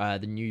sudden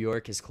the New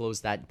York has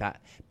closed that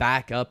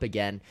back up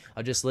again.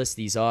 I'll just list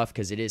these off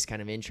because it is kind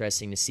of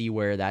interesting to see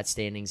where that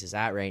standings is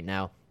at right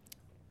now.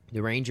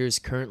 The Rangers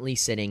currently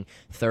sitting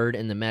third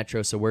in the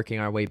Metro, so working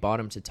our way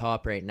bottom to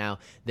top right now.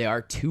 They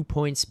are 2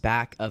 points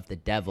back of the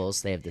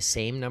Devils. They have the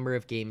same number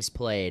of games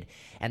played,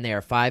 and they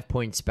are 5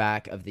 points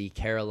back of the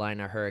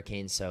Carolina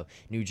Hurricanes. So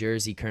New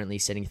Jersey currently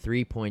sitting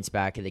 3 points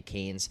back of the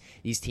Canes.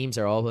 These teams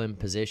are all in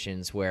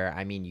positions where,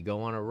 I mean, you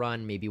go on a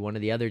run, maybe one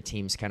of the other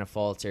teams kind of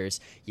falters.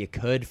 You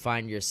could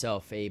find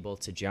yourself able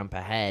to jump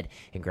ahead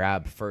and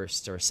grab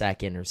first or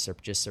second or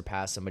just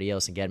surpass somebody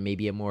else and get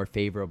maybe a more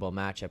favorable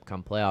matchup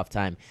come playoff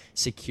time.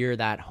 Secure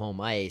that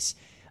home ice.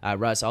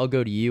 Russ, I'll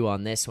go to you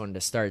on this one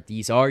to start.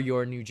 These are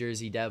your New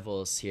Jersey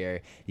Devils here.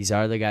 These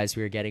are the guys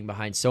we are getting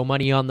behind. So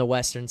many on the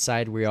western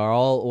side. We are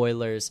all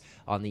Oilers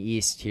on the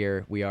east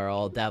here. We are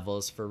all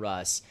Devils for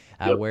Russ.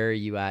 Yep. Where are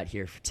you at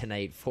here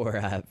tonight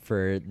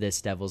for this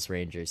Devils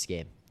Rangers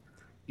game?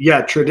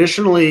 Yeah,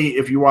 traditionally,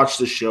 if you watch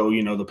the show,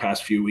 the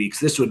past few weeks,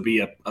 this would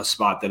be a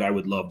spot that I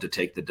would love to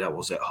take the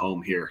Devils at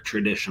home here,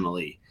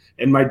 traditionally.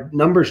 And my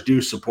numbers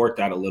do support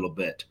that a little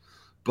bit.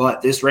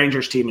 But this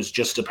Rangers team is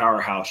just a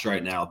powerhouse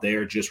right now. They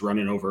are just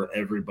running over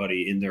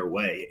everybody in their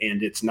way.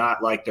 And it's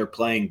not like they're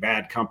playing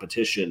bad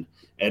competition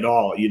at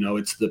all.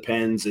 It's the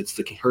Pens, it's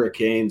the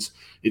Hurricanes,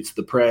 it's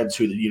the Preds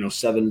who,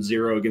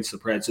 7-0 against the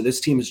Preds. So this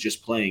team is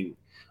just playing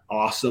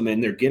awesome,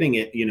 and they're getting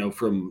it,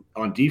 from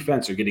on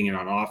defense, they're getting it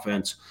on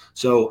offense.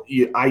 So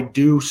I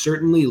do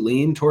certainly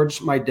lean towards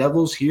my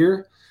Devils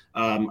here.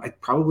 I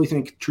probably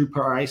think true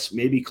price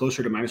maybe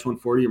closer to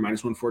 -140 or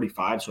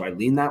 -145. So I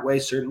lean that way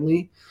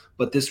certainly.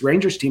 But this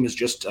Rangers team is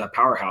just a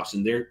powerhouse,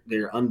 and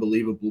they're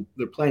unbelievable.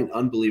 They're playing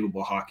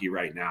unbelievable hockey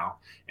right now,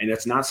 and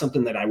it's not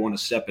something that I want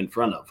to step in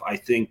front of. I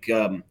think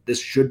this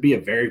should be a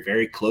very,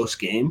 very close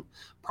game,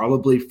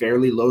 probably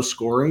fairly low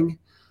scoring.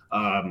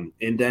 And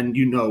then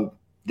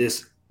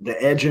this the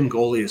edge in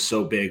goalie is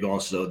so big.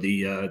 Also,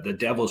 the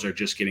Devils are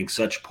just getting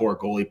such poor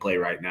goalie play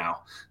right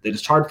now that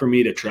it's hard for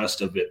me to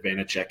trust a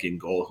Vanacek in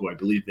goal, who I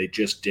believe they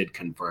just did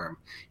confirm.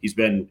 He's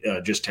been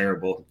just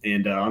terrible.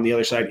 And on the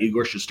other side,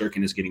 Igor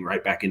Shesterkin is getting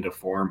right back into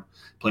form,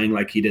 playing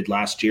like he did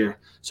last year.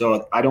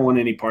 So I don't want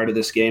any part of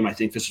this game. I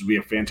think this would be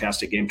a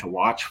fantastic game to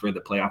watch for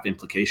the playoff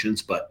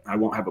implications, but I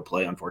won't have a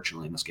play,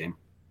 unfortunately, in this game.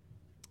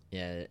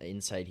 Yeah,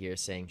 inside here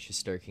saying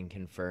Shesterkin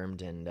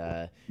confirmed, and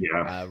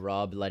Yeah.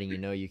 Rob letting you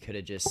know you could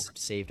have just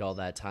saved all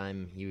that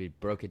time. He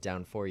broke it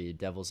down for you.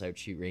 Devils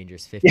outshoot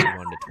Rangers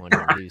 51-20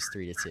 and lose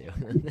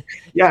 3-2.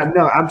 Yeah,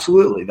 no,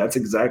 absolutely. That's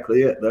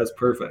exactly it. That's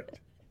perfect.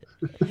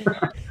 It's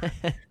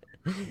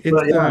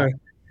But yeah,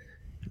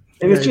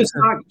 and yeah, it's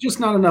just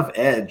not enough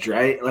edge,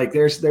 right? Like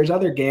there's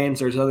other games,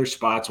 there's other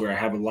spots where I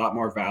have a lot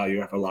more value,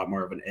 I have a lot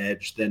more of an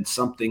edge than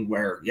something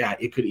where, yeah,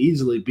 it could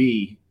easily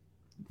be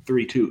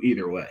 3-2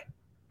 either way.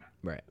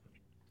 Right.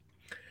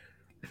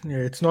 yeah,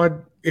 it's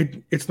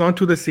not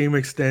to the same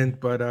extent,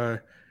 but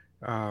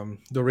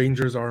the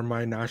Rangers are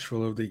my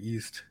Nashville of the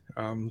East.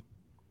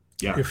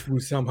 Yeah. If we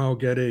somehow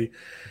get a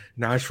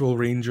Nashville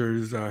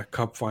Rangers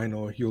Cup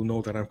final, you'll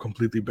know that I'm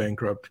completely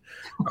bankrupt.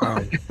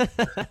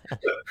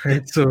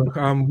 Right? So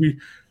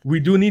we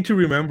do need to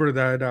remember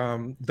that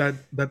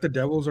that the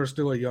Devils are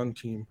still a young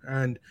team,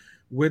 and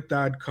with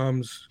that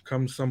comes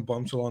some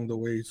bumps along the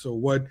way. So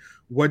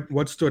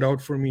what stood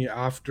out for me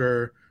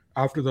after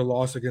the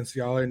loss against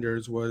the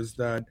Islanders was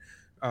that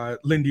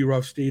Lindy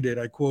Ruff stated,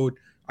 I quote,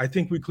 "I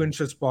think we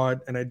clinched a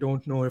spot, and I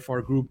don't know if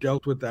our group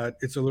dealt with that.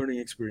 It's a learning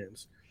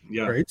experience."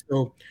 Yeah. Right?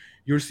 So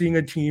you're seeing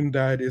a team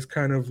that is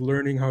kind of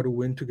learning how to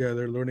win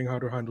together, learning how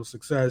to handle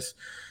success.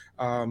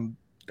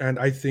 And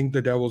I think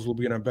the Devils will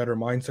be in a better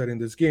mindset in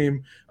this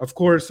game. Of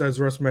course, as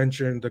Russ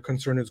mentioned, the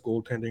concern is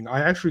goaltending.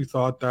 I actually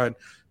thought that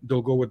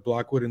they'll go with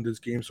Blackwood in this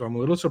game, so I'm a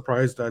little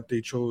surprised that they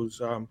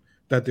chose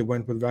that they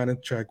went with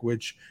Vanacek,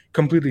 which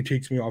completely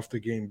takes me off the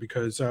game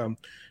because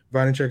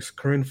Vanacek's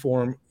current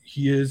form,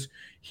 he is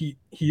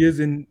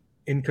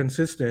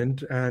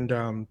inconsistent,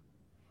 and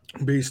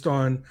based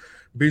on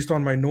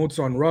my notes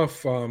on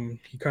Ruff,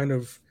 he kind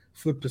of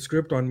flipped the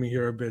script on me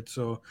here a bit.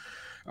 So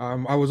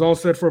I was all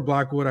set for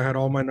Blackwood. I had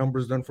all my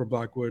numbers done for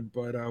Blackwood,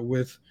 but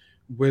with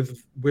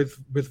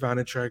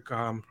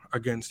Vanacek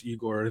against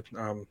Igor,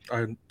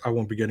 I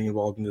won't be getting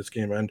involved in this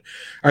game. And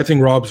I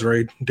think Rob's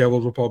right.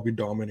 Devils will probably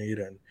dominate,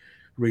 and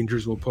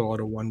Rangers will pull out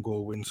a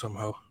 1-goal win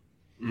somehow.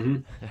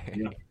 Mm-hmm.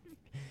 Yeah.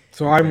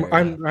 So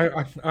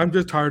I'm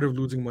just tired of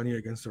losing money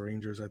against the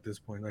Rangers at this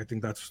point. I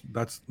think that's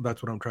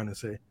what I'm trying to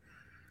say.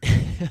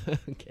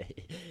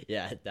 Okay.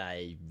 Yeah,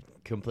 I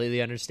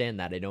completely understand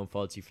that. I don't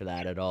fault you for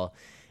that at all.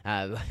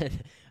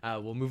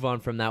 We'll move on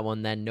from that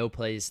one then. No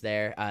plays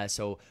there.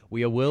 So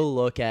we will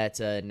look at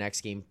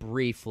next game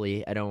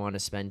briefly. I don't want to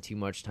spend too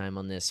much time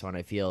on this one.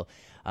 I feel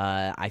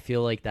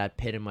like that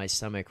pit in my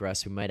stomach,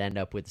 Russ. We might end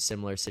up with a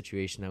similar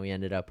situation that we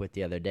ended up with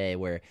the other day,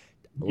 where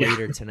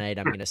later tonight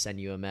I'm going to send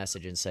you a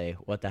message and say,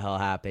 what the hell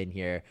happened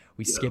here?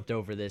 We skipped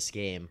over this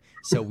game.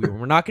 So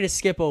we're not going to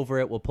skip over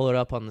it. We'll pull it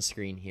up on the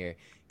screen here.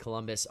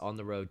 Columbus on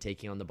the road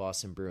taking on the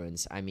Boston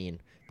Bruins. I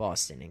mean,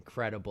 Boston,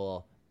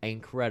 incredible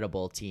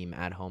team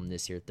at home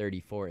this year,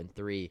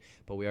 34-3.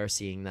 But we are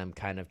seeing them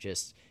kind of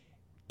just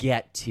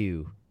get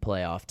to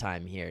playoff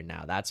time here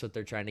now. That's what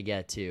they're trying to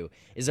get to.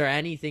 Is there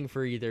anything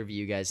for either of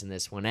you guys in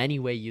this one? Any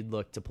way you'd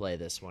look to play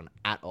this one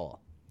at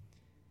all?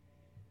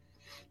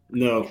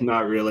 No,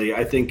 not really.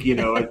 I think,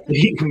 I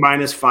think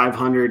minus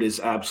 500 is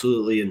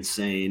absolutely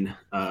insane.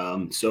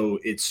 So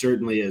it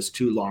certainly is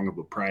too long of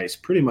a price.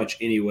 Pretty much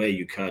any way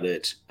you cut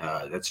it,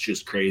 that's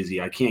just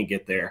crazy. I can't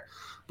get there.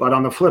 But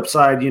on the flip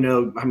side,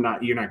 I'm not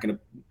going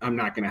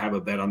to have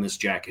a bet on this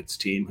Jackets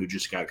team who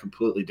just got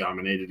completely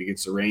dominated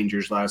against the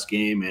Rangers last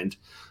game. And,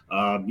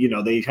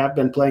 they have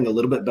been playing a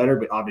little bit better,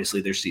 but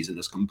obviously their season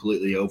is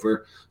completely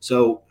over.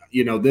 So,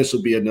 this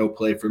will be a no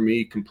play for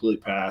me,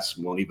 complete pass.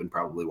 Won't even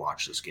probably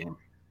watch this game.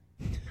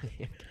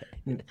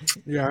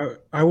 Yeah,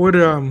 I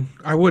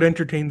would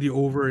entertain the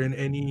over in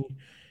any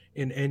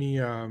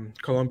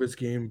Columbus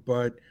game,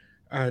 but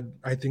I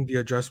think the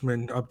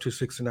adjustment up to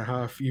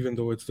 6.5, even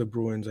though it's the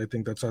Bruins, I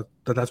think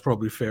that's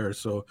probably fair.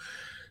 So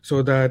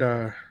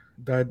that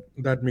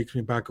makes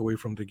me back away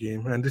from the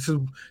game. And this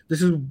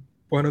is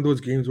one of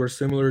those games where,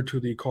 similar to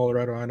the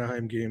Colorado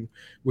Anaheim game,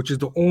 which is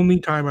the only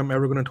time I'm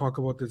ever going to talk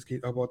about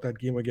that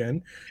game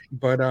again.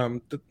 But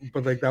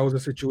like, that was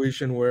a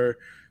situation where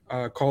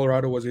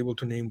Colorado was able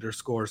to name their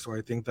score. So I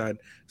think that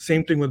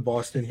same thing with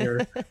Boston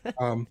here.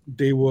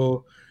 They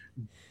will,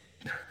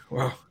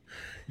 well,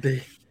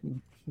 they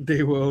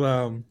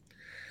will.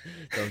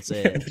 Don't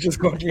say it. It just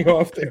got me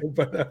off there,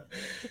 but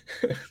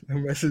the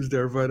message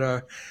there.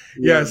 But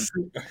yes,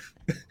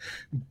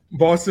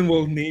 Boston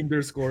will name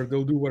their score.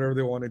 They'll do whatever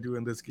they want to do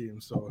in this game.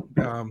 So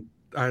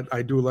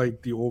I do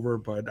like the over,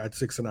 but at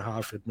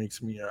 6.5, it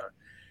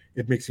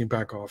makes me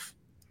back off.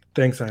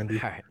 Thanks,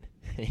 Andy. All right.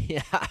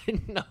 Yeah, I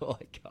know.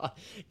 I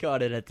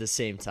got it at the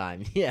same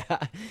time. Yeah.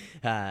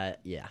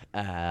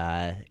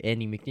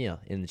 Andy McNeil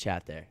in the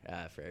chat there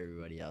for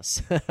everybody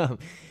else.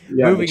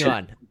 Moving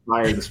on.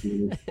 Fire this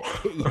morning.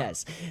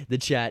 Yes, the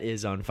chat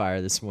is on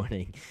fire this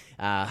morning.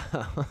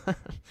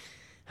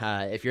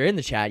 If you're in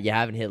the chat, you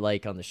haven't hit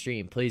like on the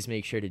stream, please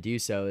make sure to do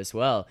so as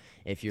well.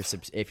 If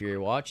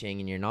you're watching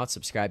and you're not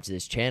subscribed to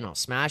this channel,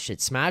 smash it.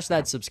 Smash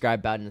that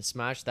subscribe button and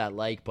smash that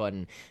like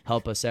button.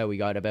 Help us out. We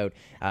got about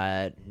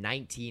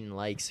 19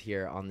 likes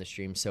here on the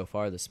stream so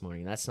far this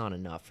morning. That's not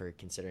enough for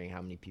considering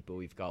how many people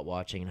we've got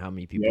watching and how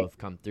many people have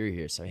come through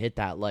here. So hit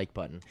that like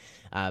button.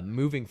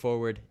 Moving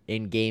forward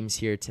in games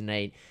here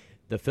tonight,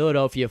 the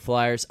Philadelphia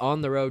Flyers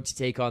on the road to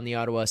take on the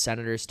Ottawa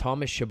Senators.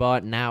 Thomas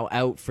Chabot now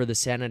out for the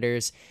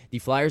Senators. The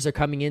Flyers are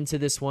coming into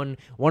this one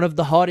of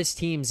the hottest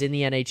teams in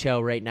the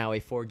NHL right now,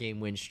 a 4-game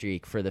win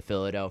streak for the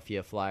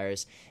Philadelphia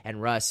Flyers.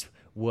 And Russ,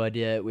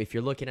 if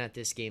you're looking at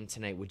this game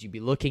tonight, would you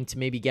be looking to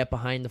maybe get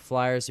behind the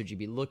Flyers? Would you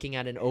be looking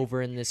at an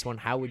over in this one?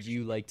 How would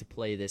you like to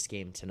play this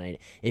game tonight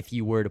if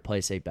you were to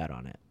place a bet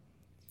on it?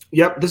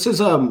 Yep, this is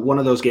one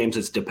of those games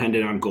that's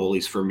dependent on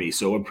goalies for me,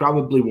 so I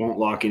probably won't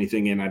lock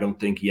anything in, I don't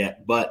think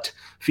yet. But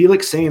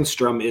Felix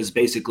Sandstrom is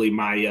basically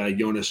my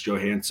Jonas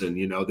Johansson.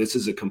 This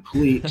is a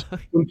complete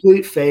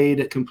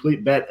fade,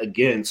 complete bet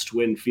against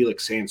when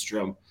Felix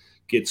Sandstrom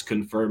gets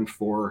confirmed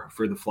for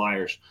the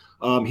Flyers.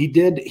 He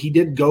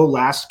did go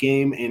last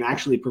game and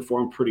actually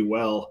performed pretty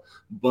well,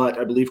 but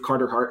I believe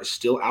Carter Hart is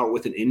still out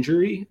with an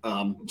injury.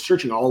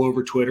 Searching all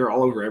over Twitter,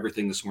 all over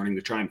everything this morning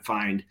to try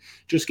and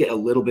get a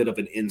little bit of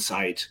an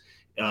insight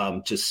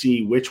to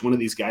see which one of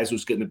these guys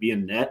was going to be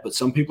in net. But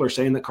some people are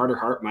saying that Carter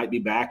Hart might be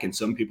back, and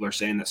some people are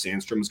saying that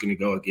Sandstrom is going to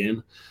go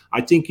again.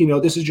 I think,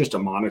 this is just a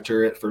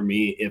monitor it for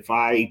me. If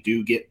I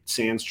do get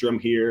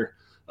Sandstrom here,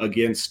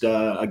 against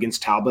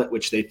Talbot,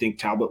 which they think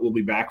Talbot will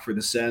be back for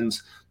the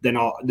Sens. Then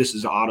this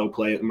is auto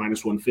play at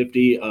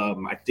 -150.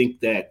 I think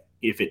that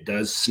if it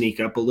does sneak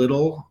up a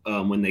little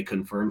when they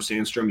confirm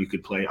Sandstrom, you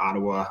could play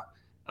Ottawa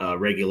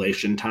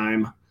regulation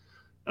time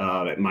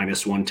at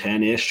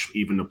 -110 ish,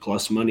 even a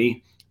plus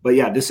money. But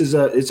yeah,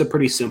 it's a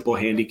pretty simple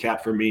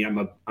handicap for me. I'm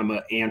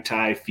a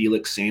anti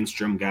Felix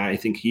Sandstrom guy. I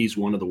think he's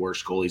one of the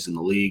worst goalies in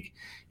the league,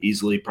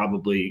 easily,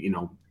 probably,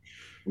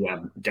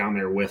 down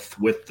there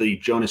with the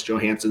Jonas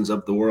Johanssons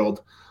of the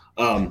world.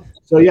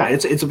 So yeah,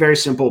 it's a very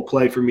simple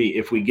play for me.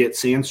 If we get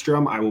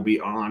Sandstrom, I will be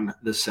on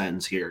the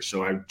Sens here.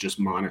 So I just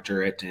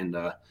monitor it and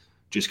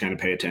just kind of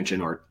pay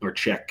attention or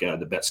check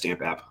the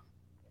BetStamp app.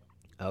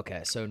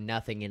 Okay, so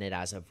nothing in it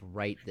as of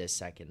right this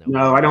second, though.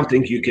 No, I don't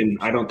think you can.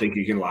 I don't think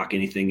you can lock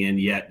anything in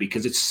yet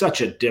because it's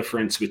such a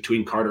difference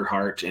between Carter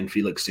Hart and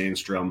Felix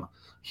Sandstrom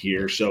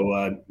here.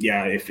 So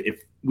yeah, if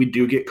we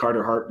do get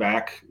Carter Hart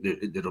back,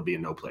 it'll be a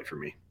no play for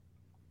me.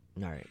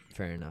 All right,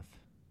 fair enough.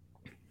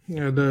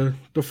 Yeah, the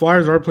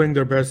Flyers are playing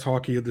their best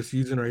hockey of the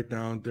season right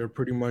now. They're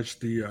pretty much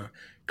the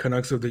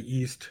Canucks of the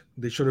East.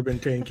 They should have been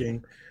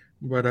tanking,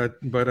 but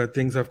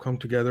things have come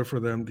together for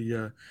them.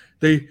 The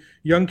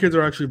young kids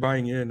are actually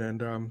buying in, and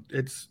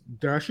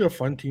they're actually a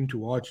fun team to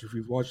watch. If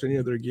you've watched any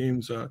of their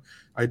games,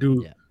 I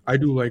do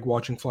like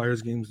watching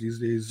Flyers games these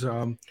days.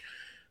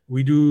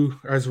 We do,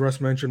 as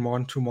Russ mentioned,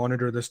 to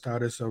monitor the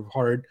status of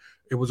Hart.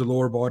 It was a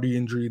lower body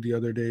injury the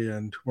other day,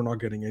 and we're not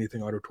getting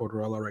anything out of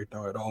Tortorella right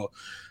now at all.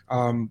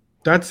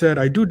 That said,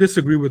 I do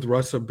disagree with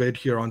Russ a bit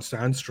here on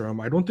Sandstrom.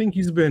 I don't think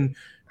he's been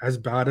as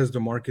bad as the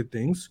market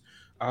thinks.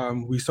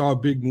 We saw a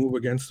big move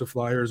against the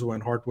Flyers when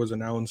Hart was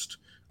announced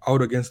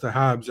out against the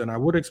Habs, and I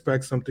would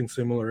expect something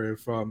similar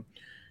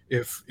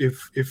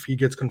if he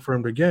gets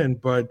confirmed again.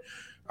 But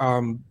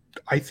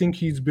I think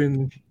he's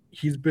been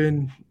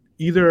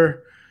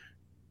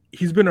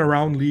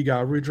around league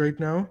average right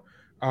now.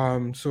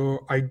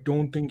 So I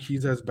don't think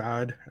he's as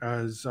bad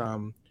as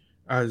the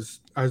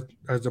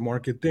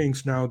market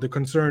thinks. Now the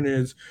concern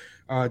is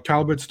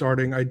Talbot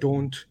starting. I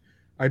don't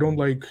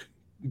like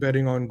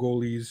betting on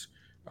goalies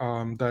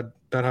that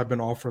have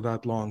been off for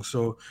that long.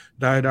 So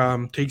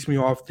that takes me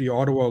off the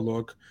Ottawa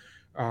look.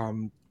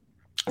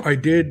 I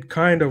did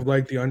kind of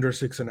like the under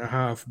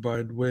 6.5,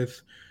 but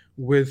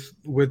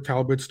with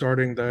Talbot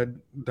starting,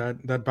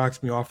 that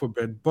backs me off a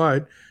bit.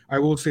 But I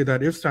will say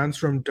that if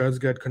Sandstrom does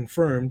get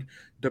confirmed,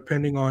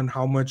 depending on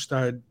how much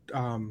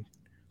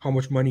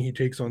money he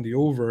takes on the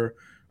over,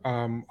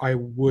 I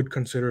would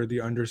consider the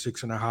under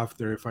 6.5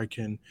 there if I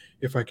can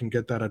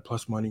get that at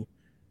plus money.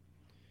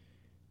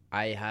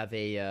 I have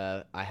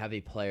a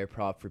player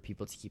prop for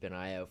people to keep an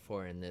eye out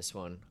for in this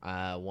one.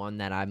 One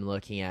that I'm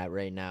looking at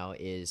right now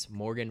is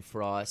Morgan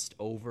Frost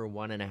over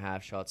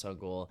 1.5 shots on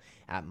goal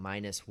at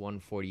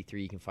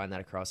 -143. You can find that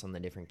across on the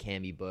different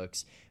Kambi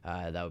books.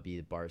 That would be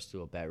the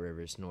Barstool, Bet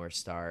Rivers, North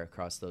Star,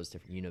 across those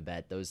different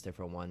Unibet, those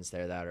different ones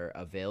there that are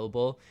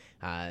available.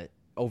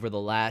 Over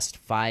the last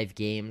 5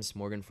 games,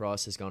 Morgan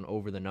Frost has gone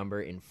over the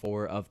number in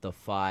 4 of the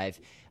 5.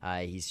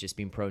 He's just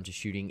been prone to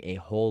shooting a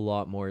whole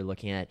lot more.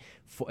 Looking at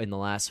in the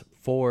last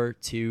 4,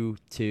 2,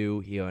 2,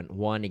 he went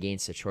 1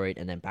 against Detroit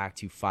and then back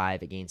to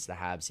 5 against the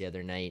Habs the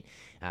other night,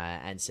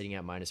 and sitting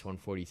at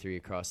 -143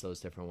 across those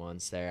different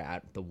ones there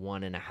at the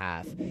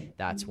 1.5.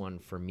 That's one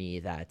for me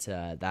that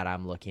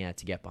I'm looking at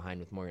to get behind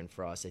with Morgan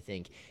Frost. I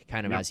think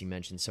kind of as you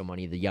mentioned, so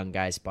many of the young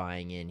guys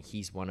buying in.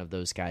 He's one of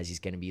those guys. He's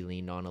going to be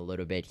leaned on a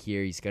little bit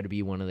here. He's going to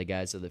be one of the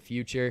guys of the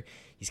future.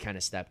 He's kind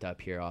of stepped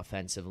up here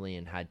offensively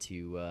and had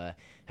to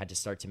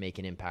start to make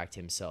an impact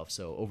himself.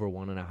 So over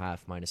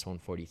 1.5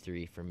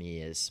 -143 for me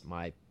is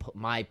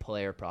my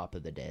player prop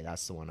of the day.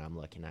 That's the one I'm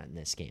looking at in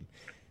this game.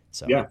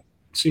 So yeah,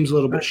 seems a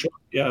little bit short.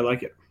 Yeah, I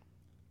like it.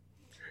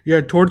 Yeah,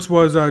 Torts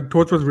was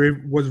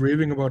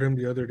raving about him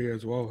the other day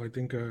as well. I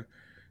think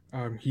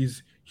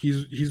he's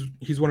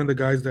one of the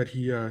guys that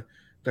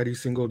he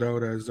singled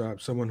out as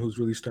someone who's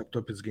really stepped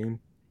up his game.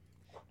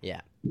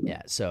 Yeah.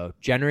 So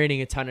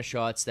generating a ton of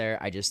shots there.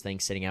 I just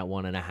think sitting at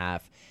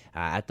 1.5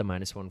 at the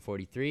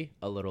 -143,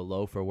 a little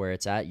low for where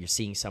it's at. You're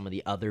seeing some of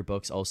the other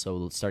books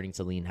also starting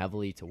to lean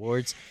heavily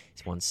towards.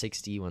 It's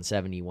 160,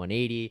 170,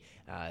 180.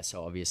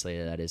 So obviously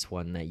that is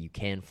one that you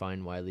can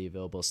find widely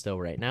available still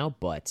right now,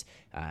 but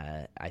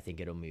I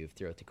think it'll move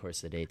throughout the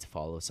course of the day to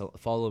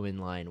follow in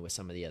line with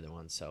some of the other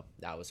ones. So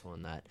that was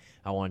one that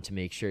I wanted to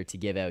make sure to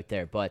give out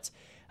there. But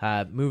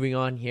moving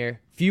on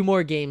here, few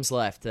more games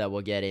left that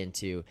we'll get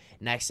into.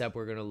 Next up,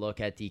 we're going to look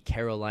at the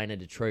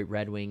Carolina-Detroit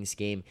Red Wings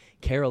game.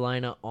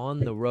 Carolina on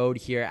the road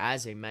here.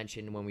 As I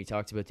mentioned when we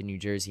talked about the New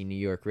Jersey-New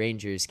York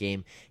Rangers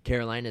game,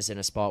 Carolina's in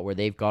a spot where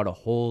they've got to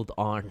hold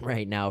on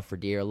right now for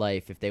dear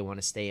life if they want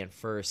to stay in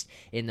first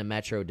in the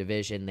Metro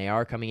Division. They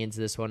are coming into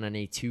this one on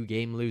a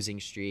 2-game losing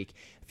streak,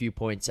 a few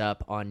points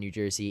up on New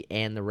Jersey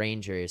and the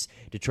Rangers.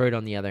 Detroit,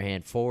 on the other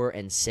hand,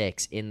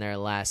 4-6 in their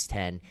last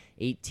 10,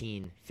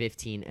 18,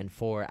 15, and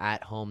 4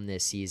 at home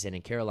this season,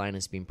 and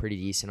Carolina's been pretty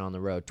decent on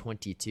the road,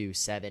 22,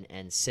 7,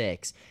 and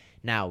 6.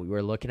 Now,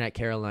 we're looking at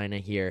Carolina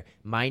here,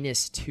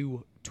 minus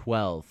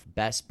 212,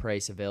 best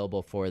price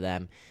available for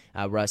them.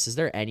 Russ, is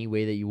there any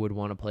way that you would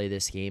want to play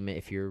this game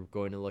if you're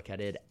going to look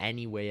at it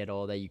any way at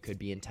all that you could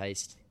be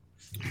enticed?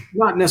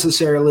 Not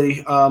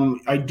necessarily.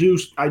 I do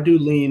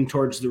lean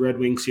towards the Red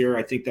Wings here.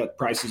 I think that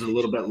price is a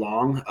little bit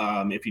long.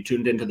 If you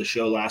tuned into the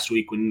show last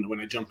week when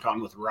I jumped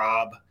on with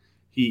Rob,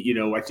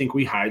 I think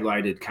we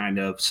highlighted kind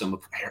of some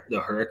of the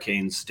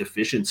Hurricanes'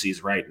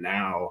 deficiencies right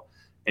now,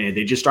 and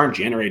they just aren't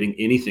generating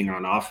anything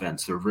on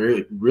offense. They're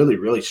really, really,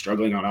 really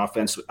struggling on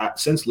offense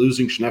since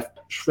losing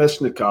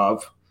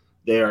Svechnikov.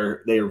 They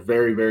are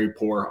very, very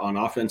poor on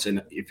offense,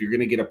 and if you're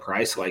going to get a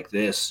price like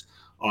this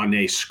on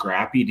a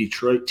scrappy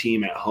Detroit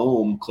team at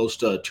home, close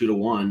to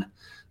 2-1,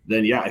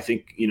 then yeah, I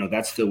think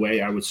that's the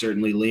way I would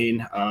certainly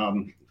lean.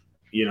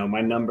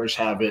 My numbers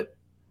have it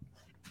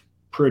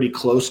pretty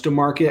close to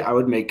market. I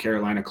would make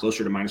Carolina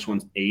closer to minus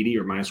 180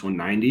 or minus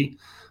 190,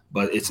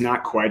 but it's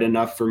not quite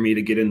enough for me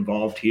to get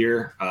involved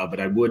here.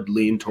 But I would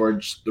lean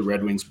towards the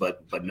Red Wings,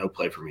 but no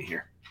play for me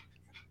here.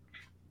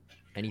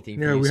 Anything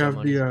for Yeah, you, we have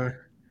somebody?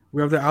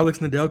 we have the Alex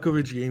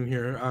Nedeljkovic game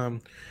here.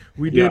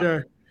 We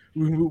did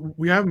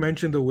we have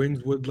mentioned the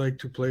Wings would like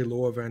to play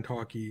low event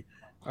hockey.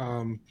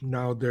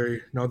 Now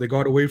they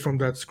got away from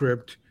that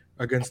script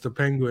against the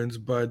Penguins,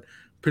 but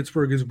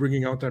Pittsburgh is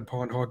bringing out that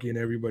pond hockey in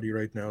everybody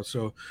right now.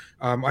 So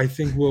I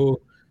think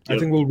we'll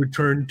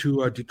return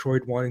to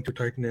Detroit wanting to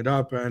tighten it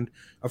up, and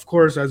of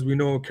course, as we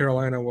know,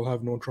 Carolina will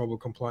have no trouble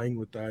complying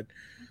with that.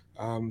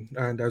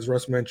 And as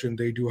Russ mentioned,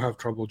 they do have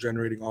trouble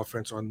generating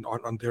offense on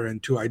their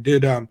end too. I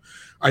did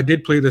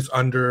play this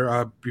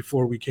under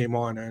before we came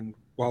on, and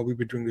while we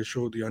were doing the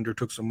show, the under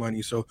took some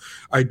money. So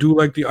I do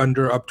like the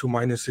under up to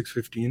minus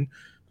 615.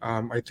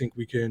 I think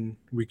we can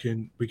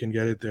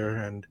get it there,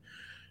 and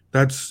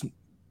that's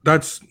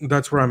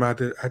where I'm at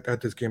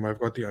this game. I've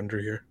got the under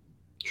here.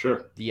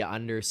 Sure. The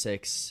under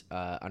six you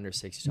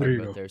talked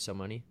about there, some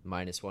money,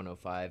 minus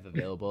 105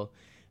 available.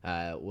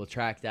 We'll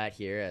track that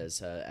here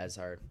as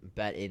our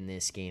bet in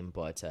this game,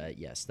 but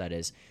yes, that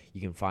is,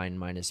 you can find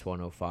minus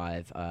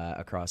 105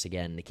 across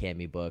again the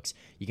Cami books.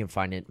 You can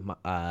find it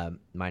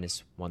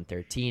minus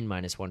 113,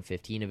 minus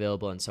 115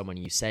 available, and someone,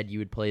 you said you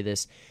would play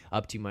this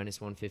up to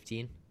minus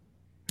 115.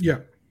 Yeah.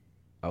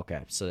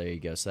 Okay, so there you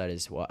go. So that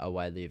is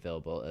widely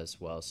available as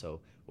well.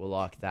 So we'll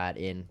lock that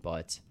in.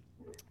 But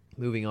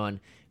moving on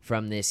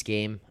from this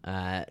game,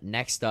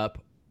 next up,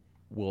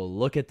 we'll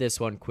look at this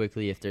one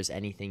quickly if there's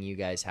anything you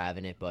guys have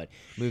in it. But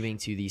moving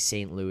to the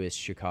St.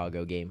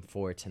 Louis-Chicago game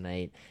for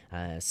tonight.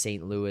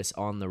 St. Louis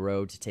on the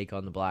road to take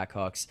on the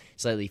Blackhawks.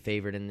 Slightly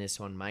favored in this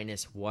one,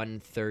 minus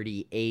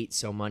 138.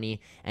 So money,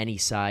 any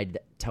side,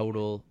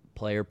 total,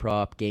 player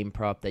prop, game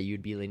prop that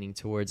you'd be leaning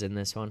towards in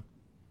this one?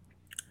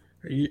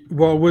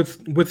 Well,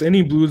 with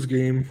any Blues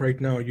game right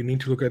now, you need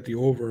to look at the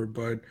over,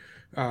 but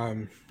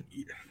can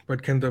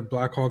the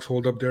Blackhawks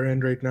hold up their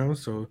end right now?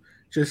 So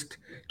just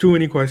too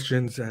many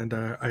questions, and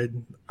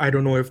I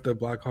don't know if the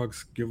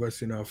Blackhawks give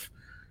us enough,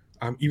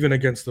 even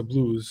against the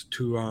Blues,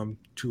 to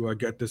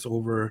get this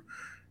over,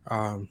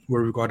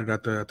 where we got it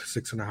at the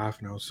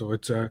 6.5 now. So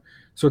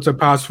it's a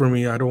pass for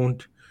me. I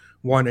don't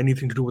want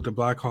anything to do with the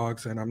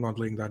Blackhawks, and I'm not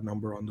laying that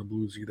number on the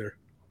Blues either.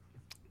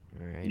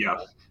 All right. Yeah.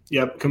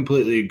 Yep.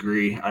 Completely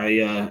agree.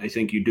 I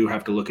think you do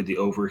have to look at the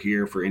over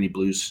here for any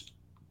Blues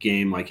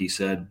game, like he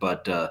said,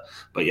 but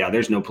yeah,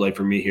 there's no play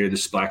for me here.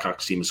 This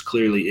Blackhawks team is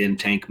clearly in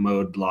tank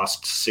mode,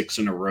 lost 6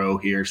 in a row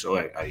here. So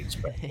I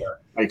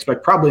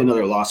expect probably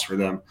another loss for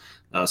them.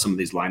 Some of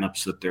these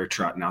lineups that they're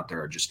trotting out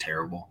there are just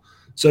terrible.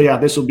 So yeah,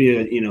 this will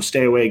be a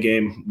stay away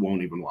game.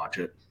 Won't even watch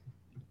it.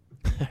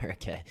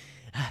 Okay.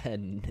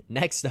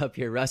 Next up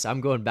here, Russ,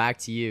 I'm going back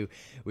to you.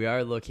 We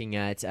are looking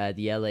at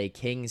the LA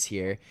Kings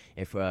here.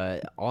 If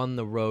on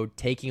the road,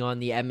 taking on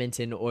the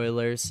Edmonton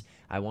Oilers.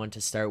 I want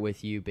to start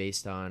with you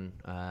based on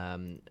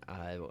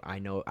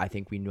I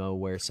think we know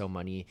where So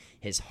Money,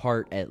 his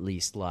heart at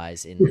least,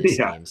 lies in this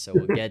game. So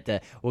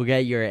we'll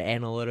get your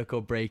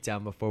analytical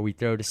breakdown before we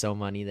throw to So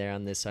Money there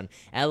on this one.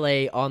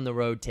 LA on the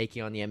road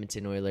taking on the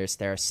Edmonton Oilers.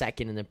 They're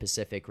second in the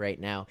Pacific right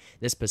now.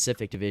 This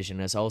Pacific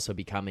division is also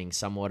becoming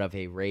somewhat of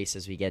a race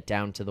as we get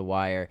down to the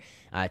wire.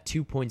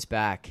 2 points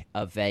back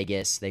of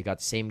Vegas. They've got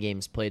the same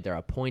games played. They're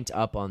a point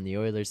up on the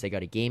Oilers. They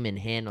got a game in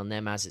hand on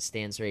them as it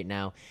stands right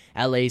now.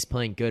 LA's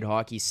playing good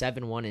hockey,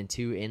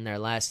 7-1-2 in their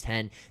last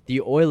 10. The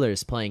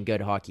Oilers playing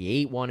good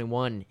hockey,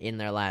 8-1-1 in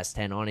their last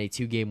 10 on a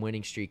 2-game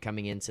winning streak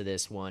coming into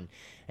this one.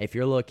 If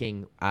you're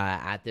looking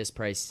at this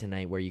price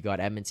tonight where you got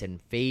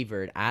Edmonton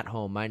favored at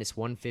home, minus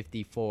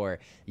 154,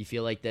 you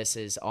feel like this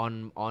is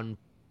on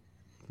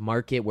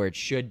market where it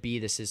should be?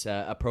 This is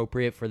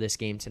appropriate for this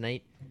game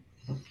tonight?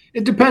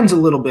 It depends a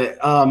little bit.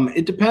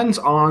 It depends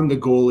on the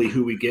goalie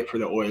who we get for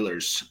the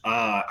Oilers.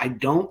 I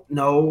don't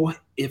know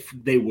if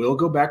they will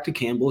go back to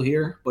Campbell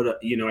here, but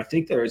I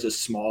think there is a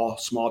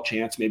small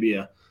chance, maybe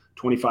a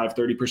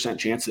 25-30%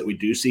 chance that we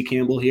do see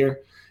Campbell here.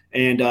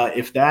 And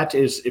if that's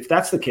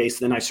the case,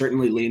 then I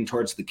certainly lean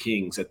towards the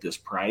Kings at this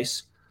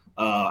price.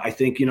 I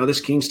think this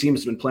Kings team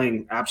has been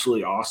playing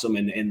absolutely awesome,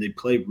 and they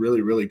play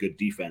really, really good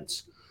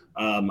defense.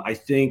 I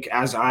think,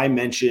 as I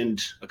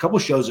mentioned a couple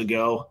shows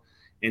ago,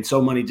 and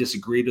so many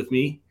disagreed with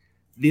me,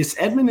 this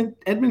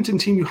Edmonton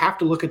team, you have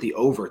to look at the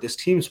over. This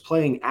team is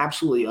playing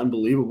absolutely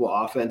unbelievable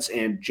offense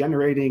and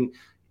generating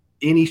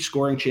any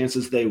scoring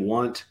chances they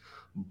want,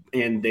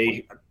 and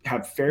they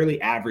have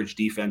fairly average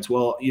defense.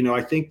 Well,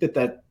 I think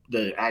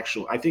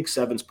I think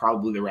seven's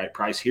probably the right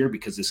price here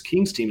because this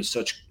Kings team is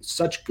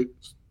such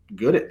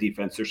good at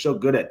defense. They're so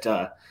good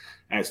at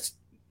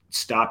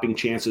stopping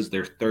chances.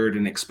 They're third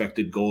in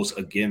expected goals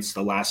against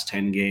the last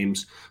 10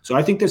 games. So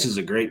I think this is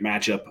a great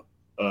matchup.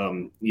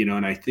 And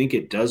I think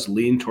it does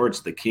lean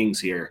towards the Kings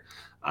here.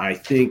 I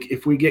think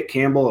if we get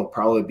Campbell, it'll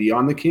probably be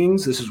on the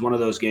Kings. This is one of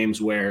those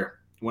games where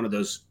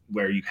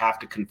you have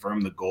to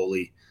confirm the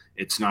goalie.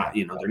 It's not,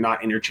 they're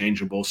not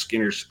interchangeable.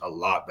 Skinner's a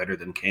lot better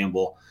than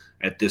Campbell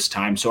at this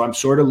time. So I'm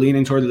sort of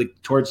leaning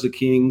towards the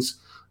Kings,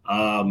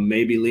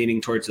 maybe leaning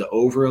towards the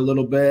over a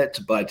little bit.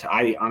 But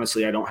I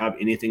don't have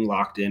anything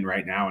locked in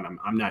right now, and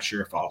I'm not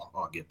sure if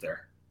I'll get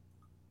there.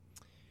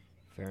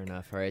 Fair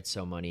enough. All right,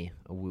 so Money,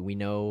 we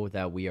know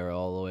that we are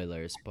all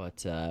Oilers,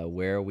 but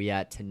where are we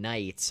at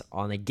tonight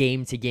on a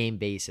game-to-game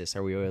basis?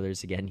 Are we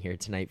Oilers again here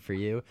tonight for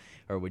you,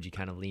 or would you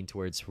kind of lean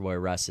towards where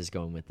Russ is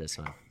going with this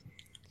one?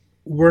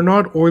 We're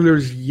not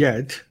Oilers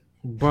yet,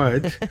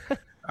 but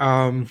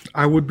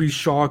I would be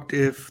shocked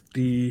if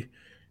the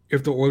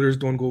Oilers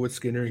don't go with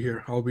Skinner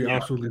here. I'll be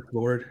absolutely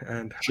floored,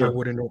 and I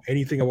wouldn't know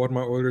anything about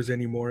my Oilers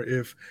anymore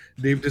if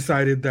they've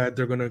decided that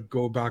they're going to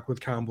go back with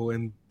Campbell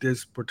in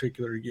this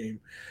particular game.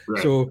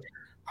 Right. So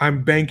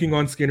I'm banking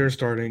on Skinner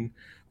starting.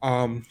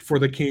 For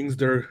the Kings,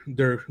 their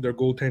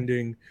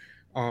goaltending,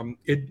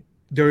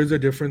 there is a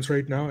difference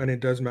right now, and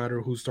it does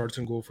matter who starts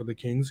and goal for the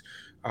Kings.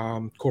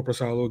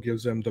 Korpisalo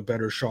gives them the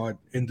better shot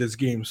in this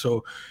game.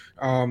 So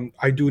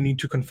I do need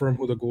to confirm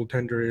who the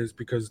goaltender is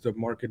because the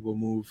market will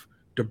move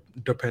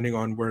depending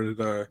on where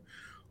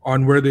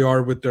they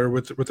are with their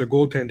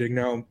goaltending.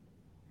 Now,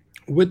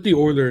 with the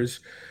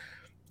Oilers,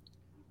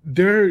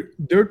 their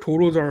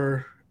totals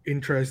are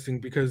interesting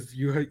because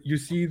you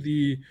see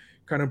the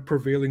kind of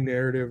prevailing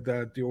narrative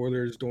that the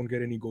Oilers don't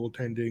get any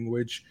goaltending,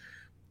 which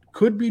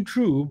could be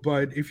true,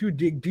 but if you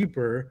dig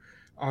deeper,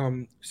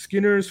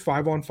 Skinner's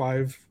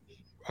 5-on-5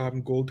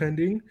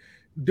 goaltending,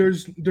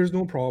 there's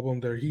no problem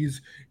there. He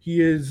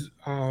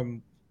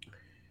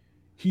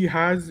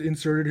has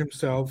inserted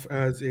himself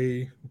as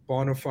a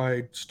bona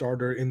fide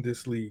starter in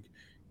this league,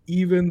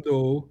 even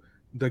though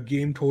the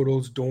game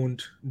totals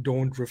don't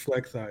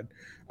reflect that.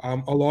 A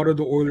lot of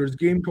the Oilers'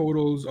 game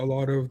totals, a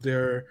lot of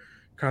their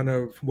kind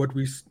of what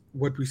we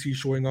see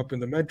showing up in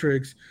the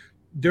metrics,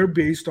 they're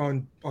based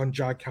on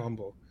Jack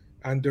Campbell,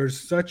 and there's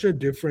such a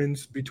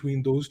difference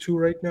between those two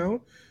right now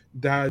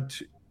that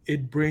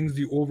it brings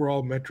the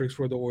overall metrics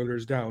for the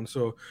Oilers down.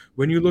 So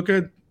when you look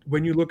at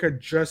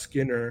just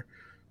Skinner,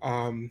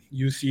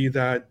 you see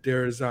that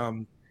there's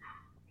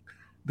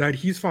that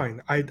he's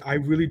fine. I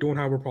really don't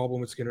have a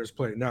problem with Skinner's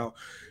play. Now,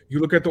 you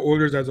look at the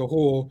Oilers as a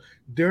whole,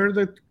 they're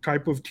the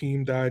type of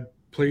team that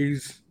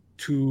plays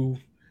to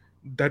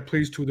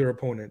their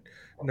opponent.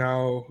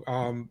 Now,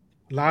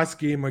 last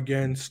game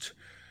against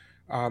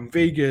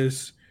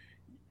Vegas,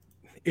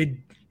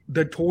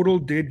 the total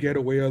did get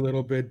away a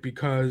little bit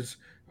because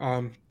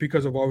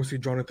of obviously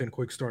Jonathan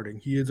Quick starting.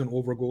 He is an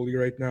over goalie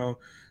right now.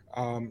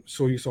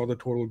 So you saw the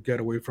total get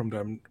away from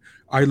them.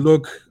 I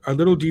look a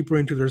little deeper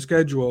into their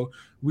schedule.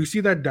 We see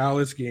that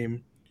Dallas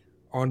game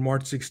on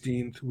March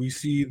 16th. We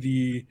see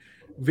the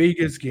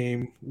Vegas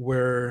game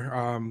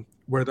where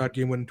that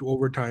game went into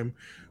overtime.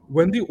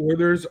 When the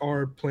Oilers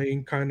are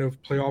playing kind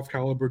of playoff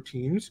caliber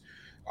teams,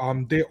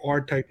 they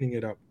are tightening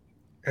it up,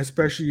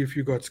 especially if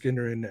you got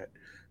Skinner in net.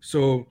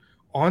 So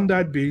on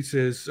that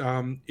basis,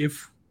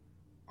 if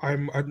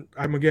I'm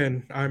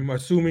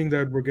assuming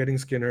that we're getting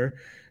Skinner,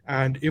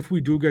 and if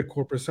we do get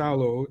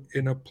Korpisalo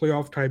in a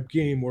playoff type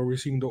game where we're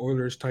seeing the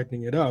Oilers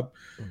tightening it up,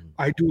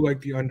 I do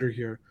like the under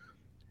here.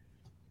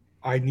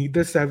 I need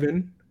the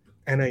 7,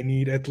 and I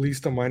need at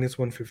least a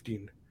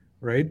 -115,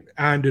 right?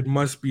 And it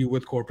must be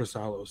with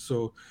Korpisalo.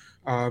 So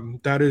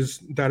that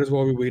is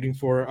what we're waiting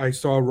for. I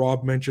saw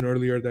Rob mention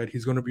earlier that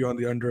he's going to be on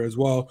the under as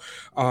well.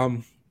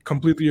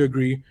 Completely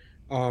agree.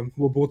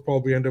 We'll both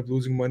probably end up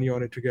losing money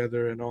on it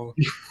together, and I'll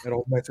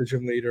message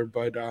him later.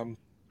 But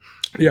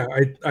yeah,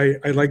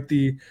 I like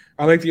the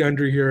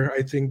under here.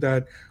 I think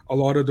that a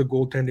lot of the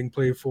goaltending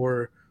play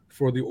for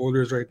the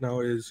Oilers right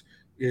now is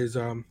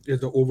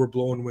the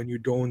overblown when you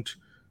don't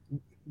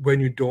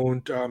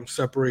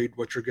separate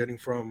what you're getting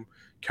from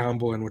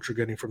Campbell and what you're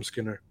getting from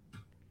Skinner.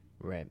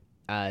 Right.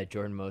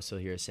 Jordan Moso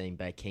here saying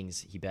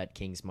he bet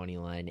Kings money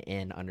line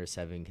and under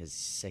 7 because he's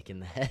sick in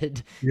the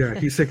head. Yeah,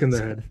 he's sick in the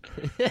head.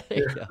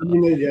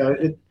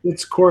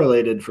 It's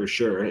correlated for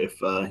sure. If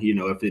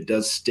if it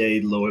does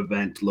stay low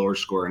event, lower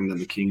scoring, then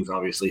the Kings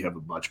obviously have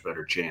a much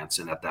better chance.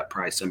 And at that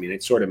price,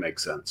 it sort of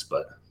makes sense.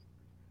 But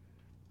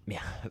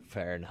yeah,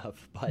 fair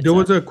enough. But there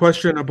was a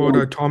question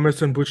about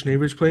Thomas and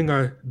Buchnevich playing.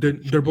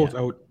 They're both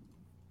out.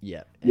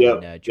 Yeah,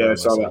 and Jordan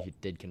also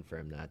did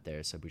confirm that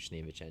there. So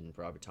Buchnevich and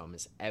Robert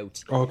Thomas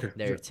out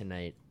there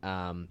tonight.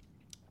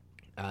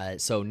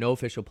 So no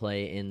official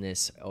play in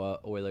this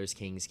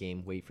Oilers-Kings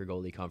game. Wait for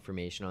goalie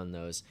confirmation on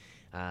those.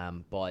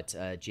 But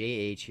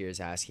JH here is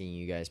asking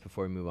you guys,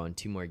 before we move on,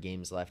 2 more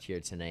games left here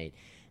tonight,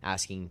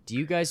 asking, do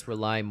you guys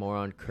rely more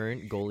on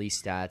current goalie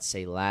stats,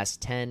 say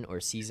last 10 or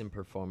season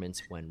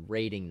performance when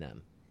rating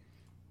them?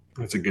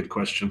 That's a good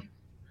question.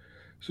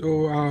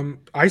 So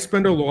I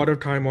spend a lot of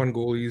time on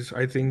goalies.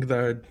 I think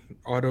that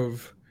out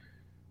of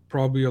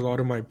probably a lot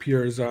of my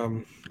peers,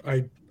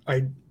 I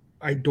I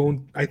I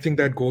think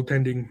that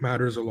goaltending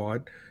matters a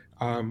lot.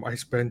 I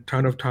spend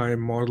ton of time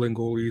modeling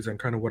goalies and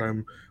kind of what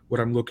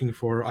I'm looking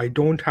for. I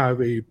don't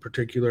have a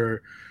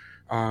particular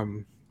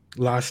um,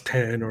 last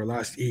 10 or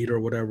last 8 or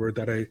whatever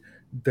that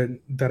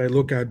I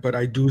look at, but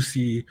I do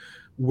see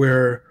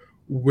where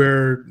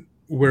where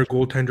where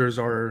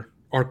goaltenders are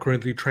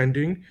currently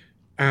trending,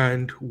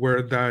 and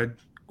where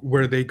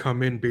they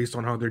come in based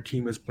on how their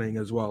team is playing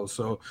as well.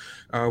 So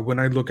when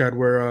I look at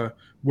where a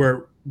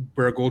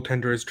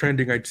goaltender is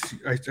trending, I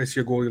see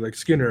a goalie like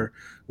Skinner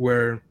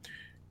where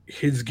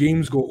his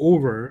games go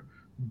over,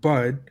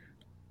 but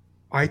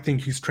I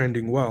think he's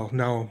trending well.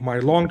 Now, my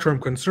long-term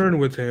concern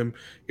with him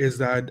is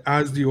that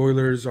as the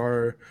Oilers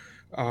are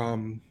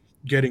um,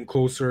 getting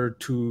closer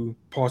to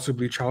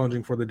possibly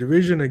challenging for the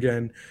division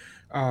again,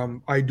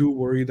 I do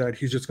worry that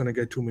he's just going to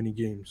get too many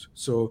games.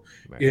 So,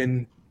 Right.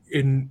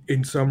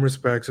 in some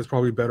respects, it's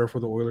probably better for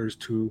the Oilers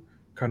to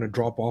kind of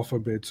drop off a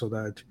bit so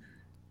that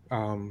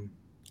um,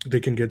 they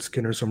can get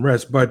Skinner some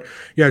rest. But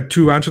yeah,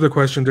 to answer the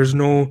question, there's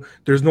no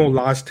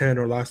last 10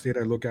 or last 8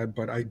 I look at,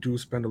 but I do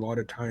spend a lot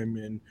of time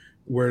in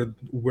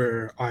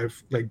where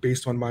I've like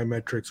based on my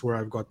metrics where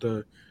I've got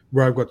the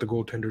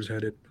goaltenders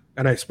headed,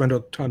 and I spend a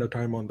ton of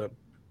time on them.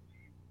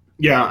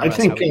 Yeah, And I Russ,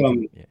 how think about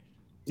you? Yeah.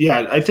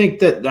 yeah, I think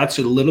that that's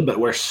a little bit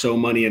where So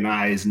Money and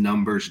I's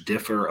numbers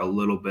differ a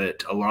little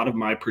bit. A lot of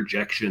my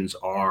projections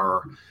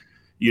are,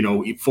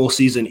 full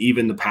season,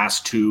 even the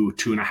past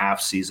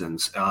 2.5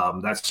 seasons.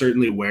 That's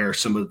certainly where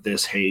some of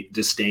this hate,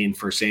 disdain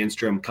for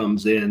Sandstrom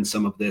comes in.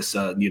 Some of this,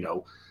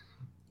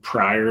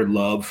 prior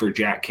love for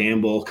Jack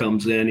Campbell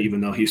comes in,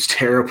 even though he's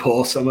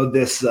terrible. Some of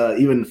this,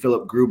 even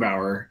Philip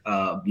Grubauer,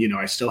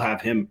 I still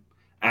have him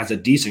as a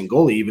decent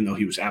goalie, even though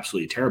he was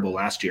absolutely terrible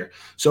last year.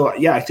 So,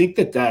 yeah, I think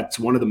that that's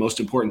one of the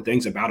most important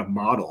things about a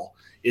model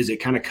is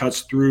it kind of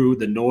cuts through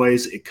the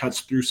noise. It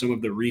cuts through some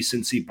of the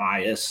recency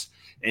bias,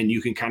 and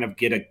you can kind of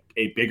get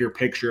a bigger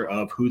picture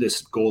of who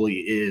this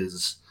goalie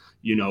is,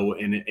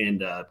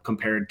 and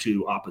compared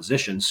to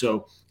opposition.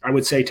 So I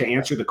would say to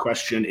answer the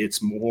question,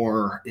 it's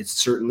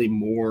certainly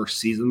more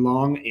season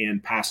long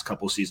and past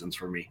couple seasons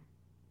for me.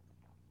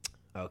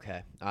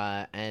 Okay.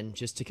 And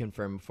just to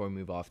confirm before we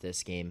move off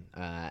this game,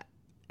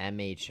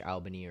 MH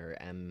Albany or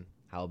M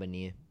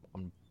Albany,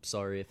 I'm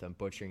sorry if I'm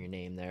butchering your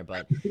name there,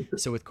 but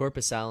so with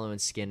Corpusalo and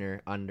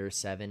Skinner under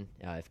 7,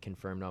 I've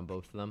confirmed on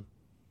both of them.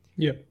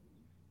 Yeah.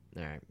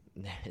 All right.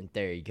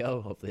 There you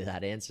go. Hopefully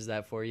that answers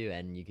that for you,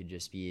 and you could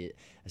just be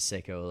a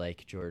sicko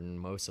like Jordan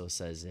Moso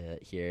says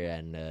here,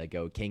 and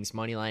go Kings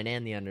money line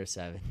and the under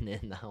 7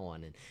 in that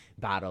one and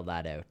battle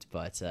that out.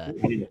 But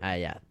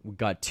yeah, we've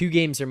got 2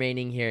 games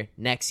remaining here.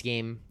 Next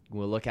game,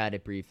 we'll look at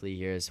it briefly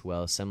here as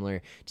well,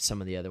 similar to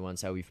some of the other ones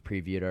that we've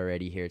previewed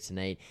already here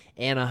tonight.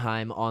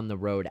 Anaheim on the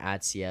road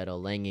at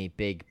Seattle, laying a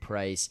big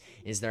price.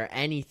 Is there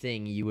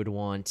anything you would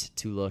want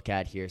to look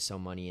at here? So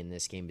money in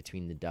this game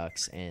between the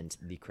Ducks and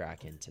the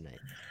Kraken tonight.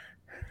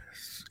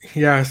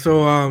 Yeah,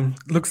 so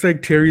looks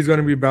like Terry's going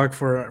to be back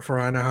for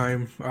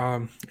Anaheim.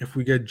 If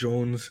we get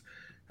Jones,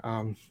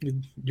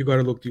 you got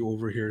to look the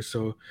over here.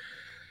 So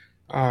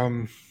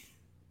um,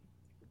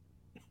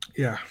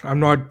 yeah, I'm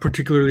not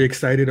particularly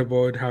excited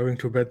about having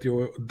to bet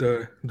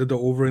the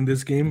over in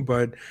this game,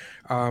 but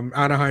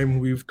Anaheim,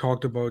 we've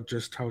talked about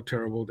just how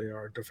terrible they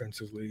are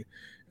defensively,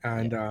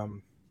 and Yeah.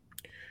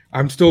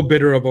 I'm still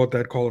bitter about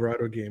that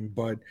Colorado game.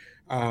 But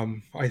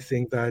I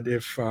think that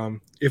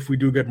if we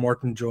do get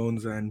Martin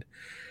Jones and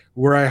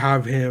where I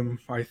have him,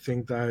 I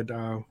think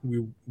that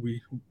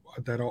we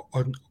that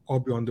I'll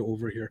be on the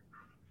over here.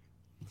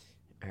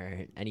 All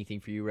right. Anything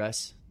for you,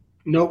 Russ?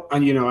 Nope.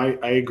 And,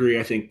 I agree.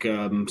 I think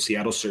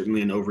Seattle's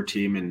certainly an over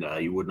team, and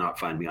you would not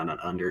find me on an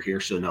under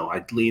here. So, no,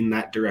 I'd lean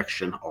that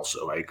direction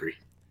also. I agree.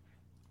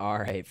 All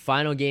right,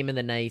 final game of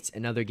the night.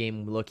 Another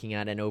game looking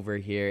at an over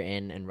here,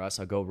 and Russ,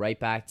 I'll go right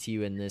back to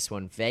you in this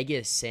one.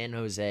 Vegas, San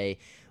Jose,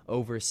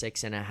 over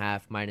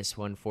 6.5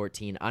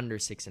 -114, under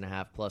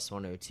 6.5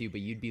 +102. But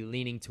you'd be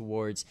leaning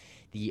towards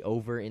the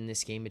over in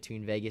this game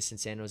between Vegas and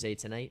San Jose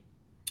tonight.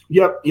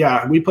 Yep.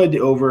 Yeah. We played the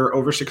over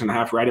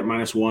 6.5 right at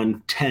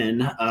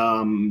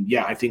 -110.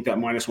 Yeah. I think that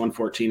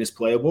 -114 is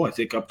playable.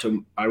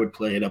 I would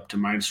play it up to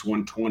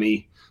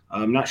 -120.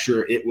 I'm not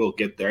sure it will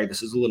get there.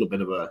 This is a little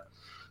bit of a,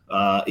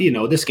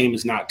 this game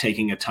is not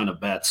taking a ton of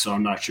bets, so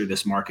I'm not sure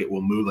this market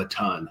will move a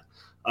ton.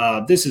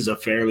 This is a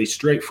fairly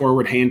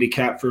straightforward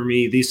handicap for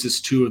me. This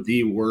is 2 of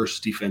the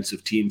worst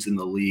defensive teams in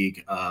the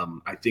league.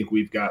 I think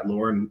we've got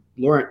Laurent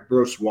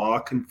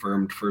Brossoit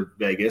confirmed for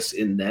Vegas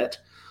in net.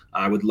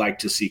 I would like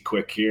to see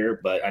Quick here,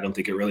 but I don't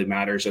think it really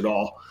matters at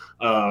all.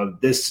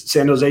 This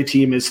San Jose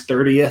team is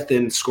 30th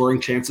in scoring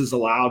chances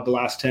allowed the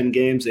last 10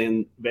 games,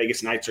 and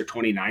Vegas Knights are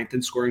 29th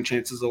in scoring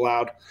chances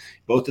allowed.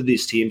 Both of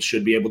these teams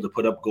should be able to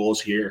put up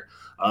goals here.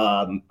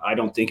 I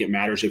don't think it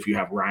matters if you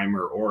have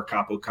Reimer or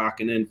Kaapo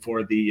Kakkonen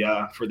for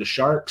the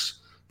Sharks.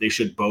 They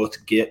should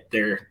both get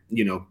their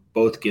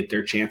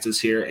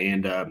chances here,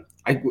 and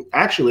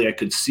I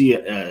could see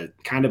a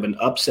kind of an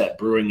upset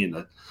brewing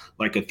in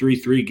like a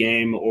 3-3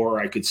 game,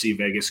 or I could see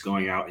Vegas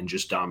going out and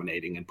just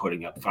dominating and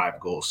putting up 5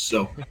 goals.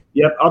 So,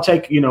 yep, I'll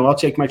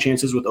take my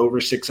chances with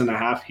over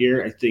 6.5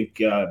 here. I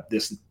think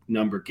this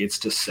number gets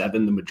to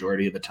 7 the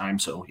majority of the time.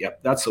 So,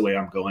 yep, that's the way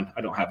I'm going.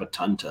 I don't have a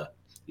ton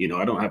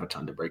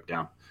to break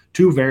down.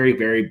 2 very,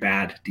 very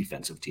bad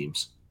defensive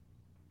teams.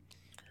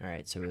 All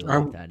right, so we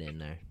lock that in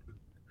there.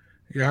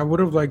 Yeah, I would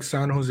have liked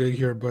San Jose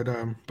here, but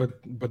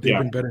they've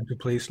been better into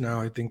place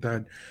now. I think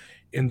that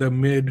in the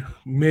mid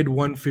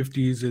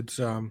 150s, it's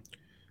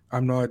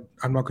I'm not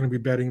going to be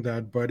betting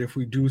that. But if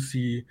we do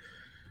see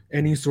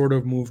any sort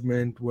of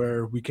movement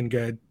where we can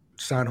get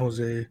San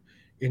Jose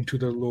into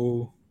the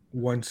low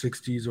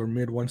 160s or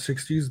mid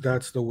 160s,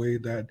 that's the way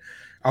that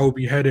I will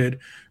be headed.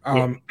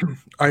 I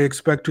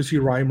expect to see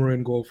Reimer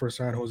in goal for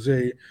San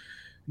Jose.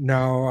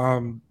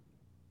 Now,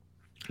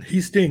 he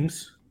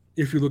stings.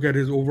 If you look at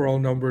his overall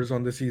numbers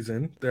on the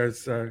season,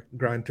 there's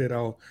granted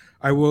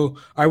I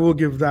will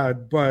give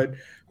that, but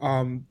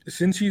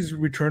since he's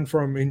returned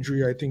from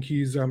injury, I think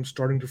he's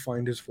starting to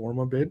find his form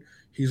a bit.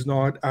 He's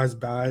not as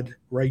bad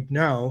right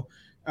now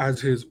as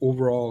his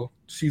overall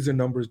season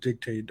numbers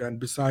dictate. And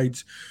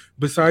besides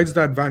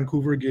that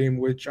Vancouver game,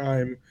 which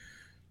I'm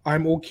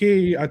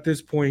okay at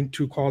this point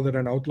to call it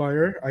an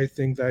outlier, I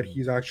think that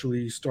he's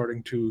actually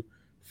starting to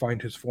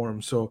find his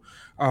form. So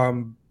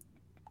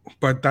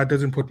but that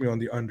doesn't put me on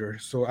the under.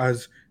 So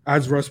as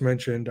Russ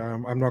mentioned,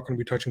 I'm not going to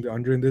be touching the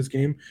under in this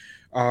game.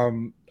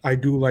 I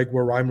do like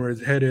where Reimer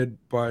is headed,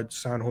 but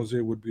San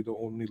Jose would be the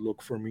only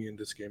look for me in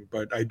this game.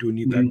 But I do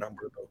need that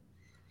number though.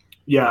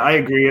 Yeah, I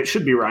agree. It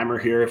should be Reimer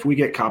here. If we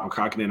get Kaapo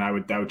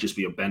Kakkonen, that would just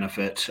be a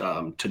benefit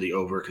to the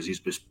over because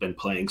he's just been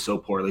playing so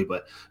poorly.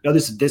 But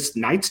this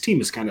Knights team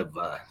is kind of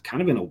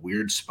in a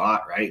weird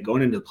spot, right?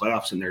 Going into the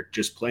playoffs, and they're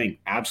just playing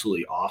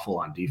absolutely awful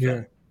on defense.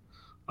 Yeah.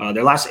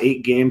 Their last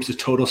 8 games, the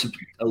totals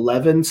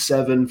 11,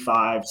 7,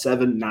 5,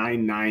 7,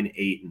 9, 9,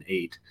 8, and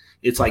 8.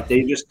 It's like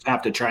they just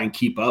have to try and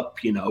keep up,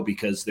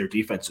 because their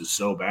defense is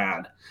so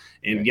bad.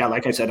 And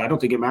like I said, I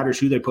don't think it matters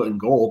who they put in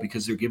goal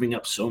because they're giving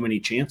up so many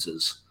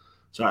chances.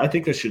 So I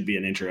think this should be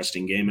an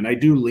interesting game. And I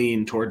do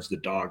lean towards the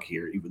dog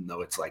here, even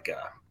though it's like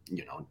a,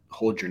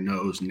 hold your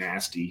nose,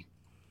 nasty,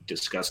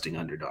 disgusting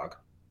underdog.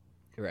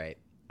 Right.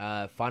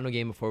 Final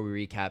game before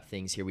we recap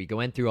things here. We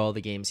went through all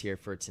the games here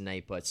for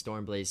tonight, but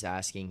Stormblaze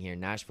asking here,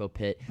 Nashville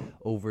Pitt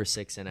over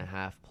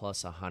 6.5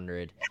 plus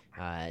 100.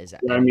 Is that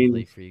any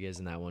play for you guys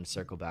in that one?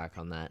 Circle back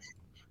on that.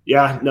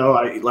 Yeah, no,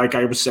 like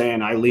I was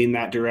saying, I lean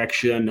that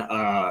direction.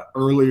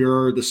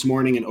 Earlier this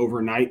morning and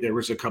overnight, there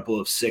was a couple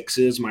of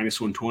sixes,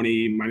 minus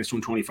 120, minus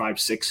 125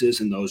 sixes,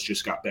 and those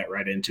just got bet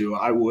right into.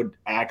 I would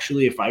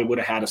actually, if I would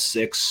have had a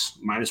 6,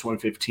 minus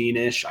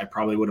 115-ish, I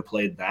probably would have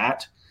played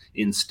that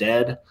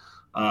instead.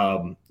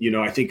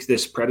 I think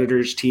this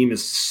Predators team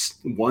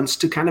wants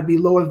to kind of be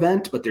low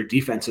event, but their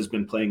defense has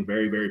been playing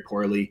very, very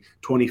poorly.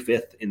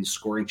 25th in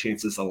scoring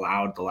chances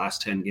allowed the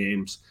last 10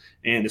 games.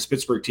 And this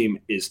Pittsburgh team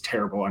is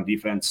terrible on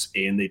defense,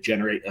 and they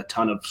generate a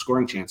ton of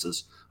scoring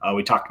chances.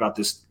 We talked about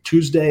this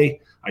Tuesday.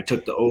 I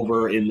took the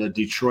over in the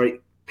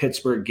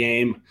Detroit-Pittsburgh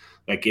game.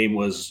 That game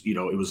was,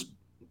 it was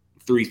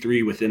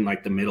 3-3 within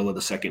like the middle of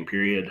the second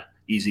period.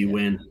 Easy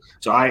win.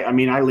 So, I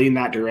lean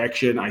that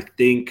direction. I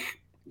think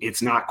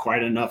it's not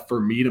quite enough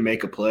for me to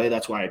make a play.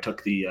 That's why I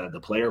took the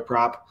player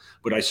prop,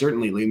 but I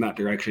certainly lean that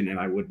direction, and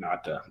I would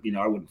not,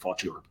 I wouldn't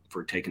fault you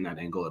for taking that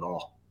angle at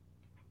all.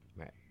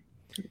 Right.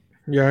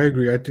 Yeah, I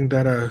agree. I think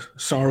that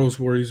Saros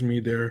worries me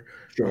there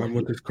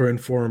with his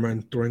current form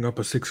and throwing up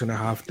a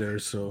 6.5 there.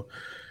 So,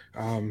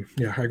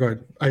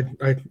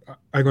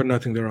 I got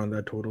nothing there on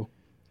that total.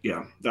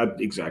 Yeah, that's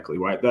exactly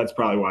why. That's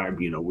probably why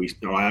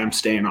I'm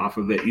staying off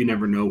of it. You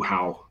never know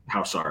how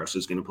Saros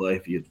is going to play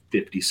if you have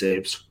 50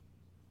 saves.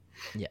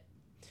 Yeah.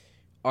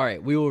 All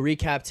right, we will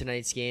recap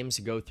tonight's games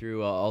and go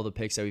through all the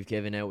picks that we've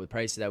given out with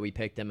prices that we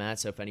picked them at.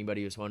 So if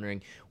anybody was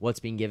wondering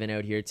what's being given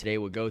out here today,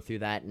 we'll go through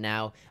that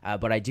now.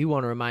 But I do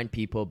want to remind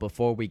people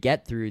before we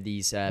get through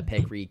these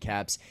pick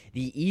recaps,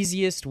 the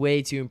easiest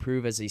way to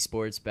improve as a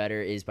sports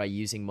bettor is by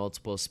using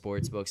multiple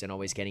sports books and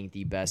always getting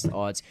the best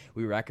odds.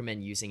 We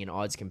recommend using an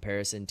odds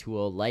comparison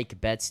tool like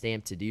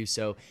BetStamp to do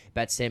so.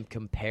 BetStamp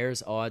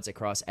compares odds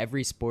across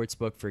every sports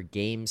book for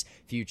games,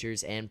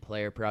 futures, and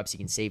player props. You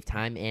can save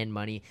time and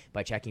money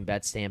by checking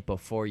BetStamp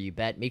before you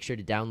bet. Make sure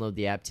to download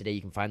the app today.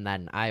 You can find that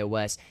in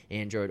iOS,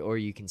 Android, or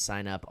you can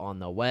sign up on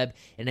the web.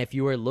 And if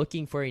you are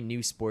looking for a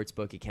new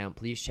sportsbook account,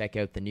 please check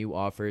out the new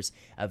offers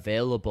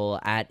available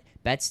at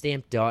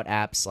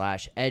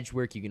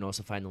betstamp.app/edgework. You can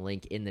also find the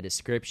link in the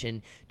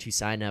description to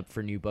sign up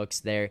for new books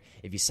there.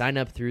 If you sign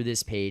up through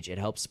this page, it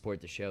helps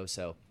support the show.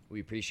 So We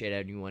appreciate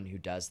anyone who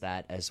does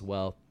that as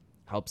well.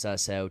 Helps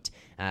us out.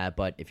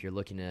 But if you're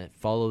looking to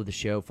follow the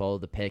show, follow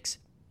the picks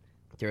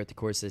throughout the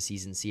course of the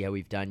season, see how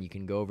we've done, you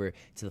can go over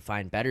to the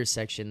Find Better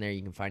section there.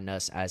 You can find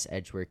us as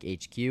Edgework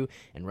HQ.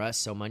 And Russ,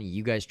 So Money,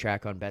 you guys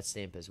track on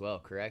BetStamp as well,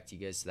 correct? You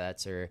guys,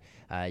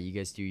 you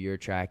guys do your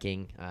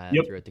tracking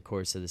throughout the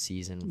course of the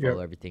season, follow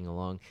everything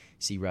along.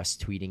 See Russ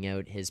tweeting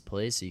out his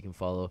plays, so you can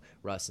follow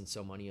Russ and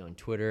So Money on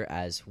Twitter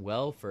as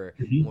well for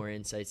more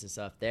insights and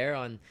stuff there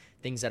on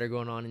things that are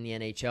going on in the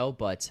NHL.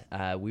 But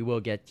we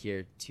will get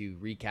here to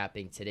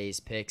recapping today's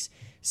picks,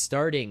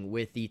 starting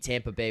with the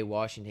Tampa Bay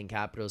Washington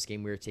Capitals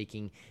game. We were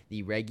taking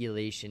the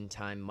regulation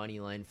time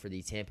money line for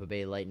the Tampa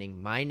Bay Lightning,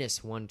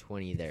 minus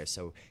 120 there.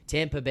 So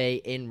Tampa Bay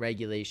in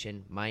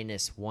regulation,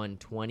 minus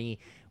 120.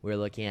 We're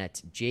looking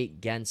at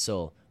Jake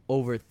Gensel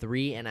over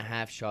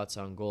 3.5 shots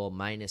on goal,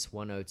 minus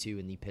 102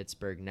 in the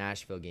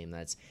Pittsburgh-Nashville game.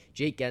 That's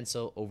Jake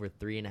Gensel over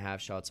 3.5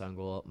 shots on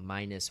goal,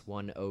 minus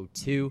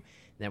 102.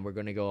 Then we're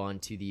going to go on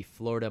to the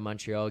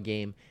Florida-Montreal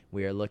game.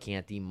 We are looking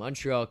at the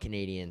Montreal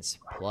Canadiens,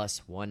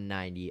 plus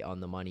 190 on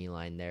the money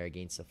line there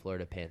against the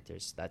Florida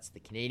Panthers. That's the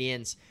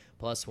Canadiens,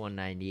 plus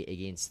 190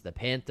 against the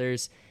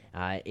Panthers.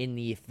 In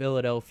the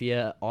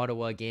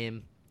Philadelphia-Ottawa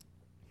game,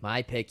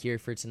 my pick here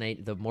for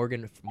tonight, the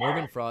Morgan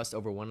Frost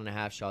over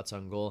 1.5 shots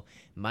on goal,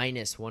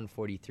 minus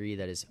 143.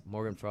 That is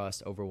Morgan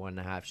Frost over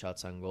 1.5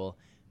 shots on goal,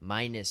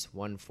 minus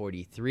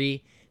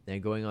 143.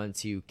 Then going on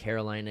to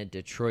Carolina,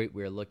 Detroit,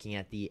 we're looking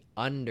at the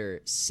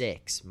under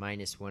 6,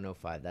 minus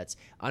 105. That's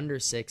under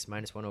 6,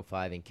 minus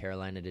 105 in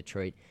Carolina,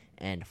 Detroit.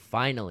 And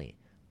finally,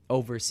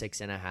 over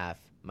 6.5,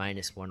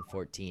 minus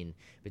 114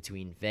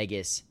 between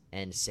Vegas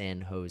and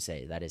San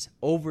Jose. That is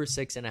over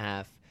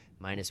 6.5,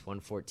 minus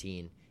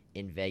 114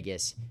 in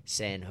Vegas,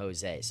 San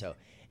Jose. So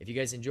if you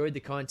guys enjoyed the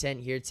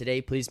content here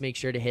today, please make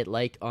sure to hit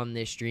like on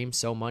this stream.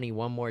 So Money,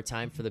 one more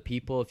time for the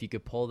people, if you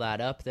could pull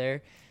that up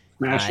there.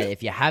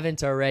 If you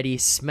haven't already,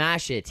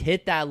 smash it.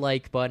 Hit that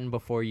like button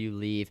before you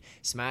leave.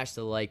 Smash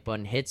the like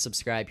button. Hit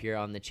subscribe here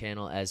on the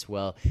channel as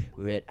well.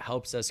 It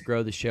helps us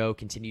grow the show,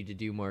 continue to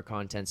do more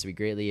content, so we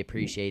greatly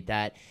appreciate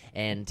that.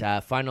 And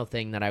final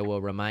thing that I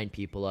will remind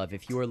people of,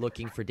 if you are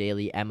looking for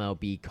daily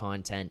MLB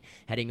content,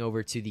 heading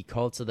over to the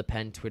Cult of the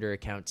Pen Twitter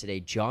account today,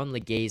 John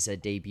Legeza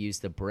debuts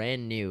the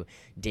brand new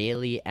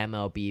daily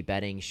MLB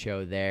betting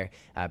show there,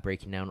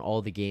 breaking down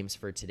all the games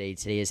for today.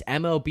 Today is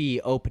MLB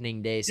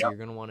opening day, so you're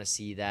going to want to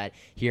see that.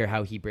 Hear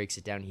how he breaks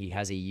it down. He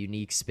has a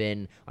unique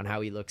spin on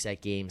how he looks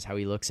at games, how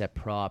he looks at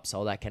props,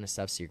 all that kind of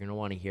stuff. So you're going to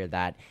want to hear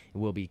that.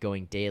 We'll be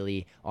going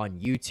daily on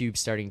YouTube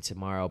starting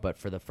tomorrow. But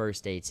for the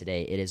first day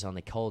today, it is on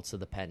the Cults of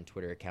the Pen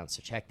Twitter account.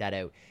 So check that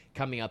out.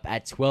 Coming up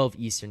at 12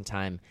 Eastern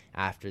time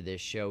after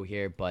this show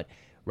here. But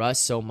Russ,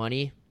 So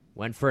Money,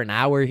 went for an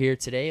hour here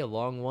today, a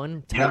long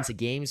one. Tons of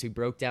games. We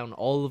broke down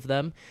all of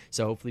them.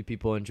 So hopefully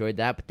people enjoyed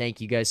that. But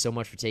thank you guys so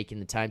much for taking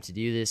the time to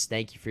do this.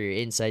 Thank you for your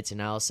insights,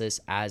 analysis,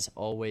 as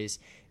always.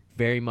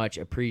 Very much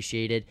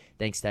appreciated.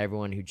 Thanks to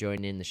everyone who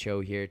joined in the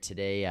show here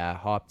today,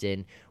 hopped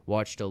in,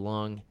 watched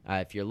along.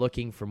 If you're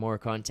looking for more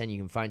content, you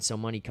can find So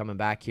Money coming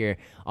back here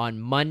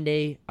on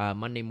Monday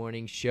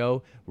morning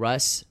show.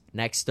 Russ,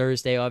 next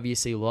Thursday,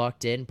 obviously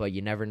locked in, but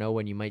you never know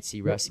when you might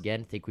see Russ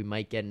again. I think we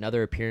might get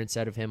another appearance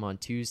out of him on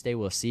Tuesday.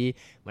 We'll see.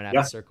 Might have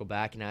to circle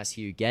back and ask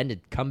you again to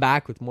come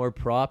back with more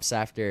props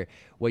after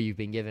what you've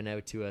been giving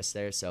out to us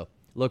there. So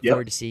look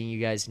forward to seeing you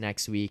guys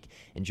next week.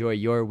 Enjoy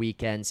your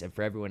weekends. And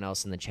for everyone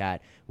else in the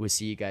chat, we'll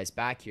see you guys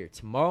back here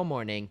tomorrow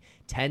morning,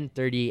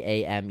 10:30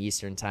 a.m.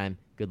 Eastern time.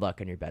 Good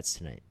luck on your bets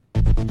tonight.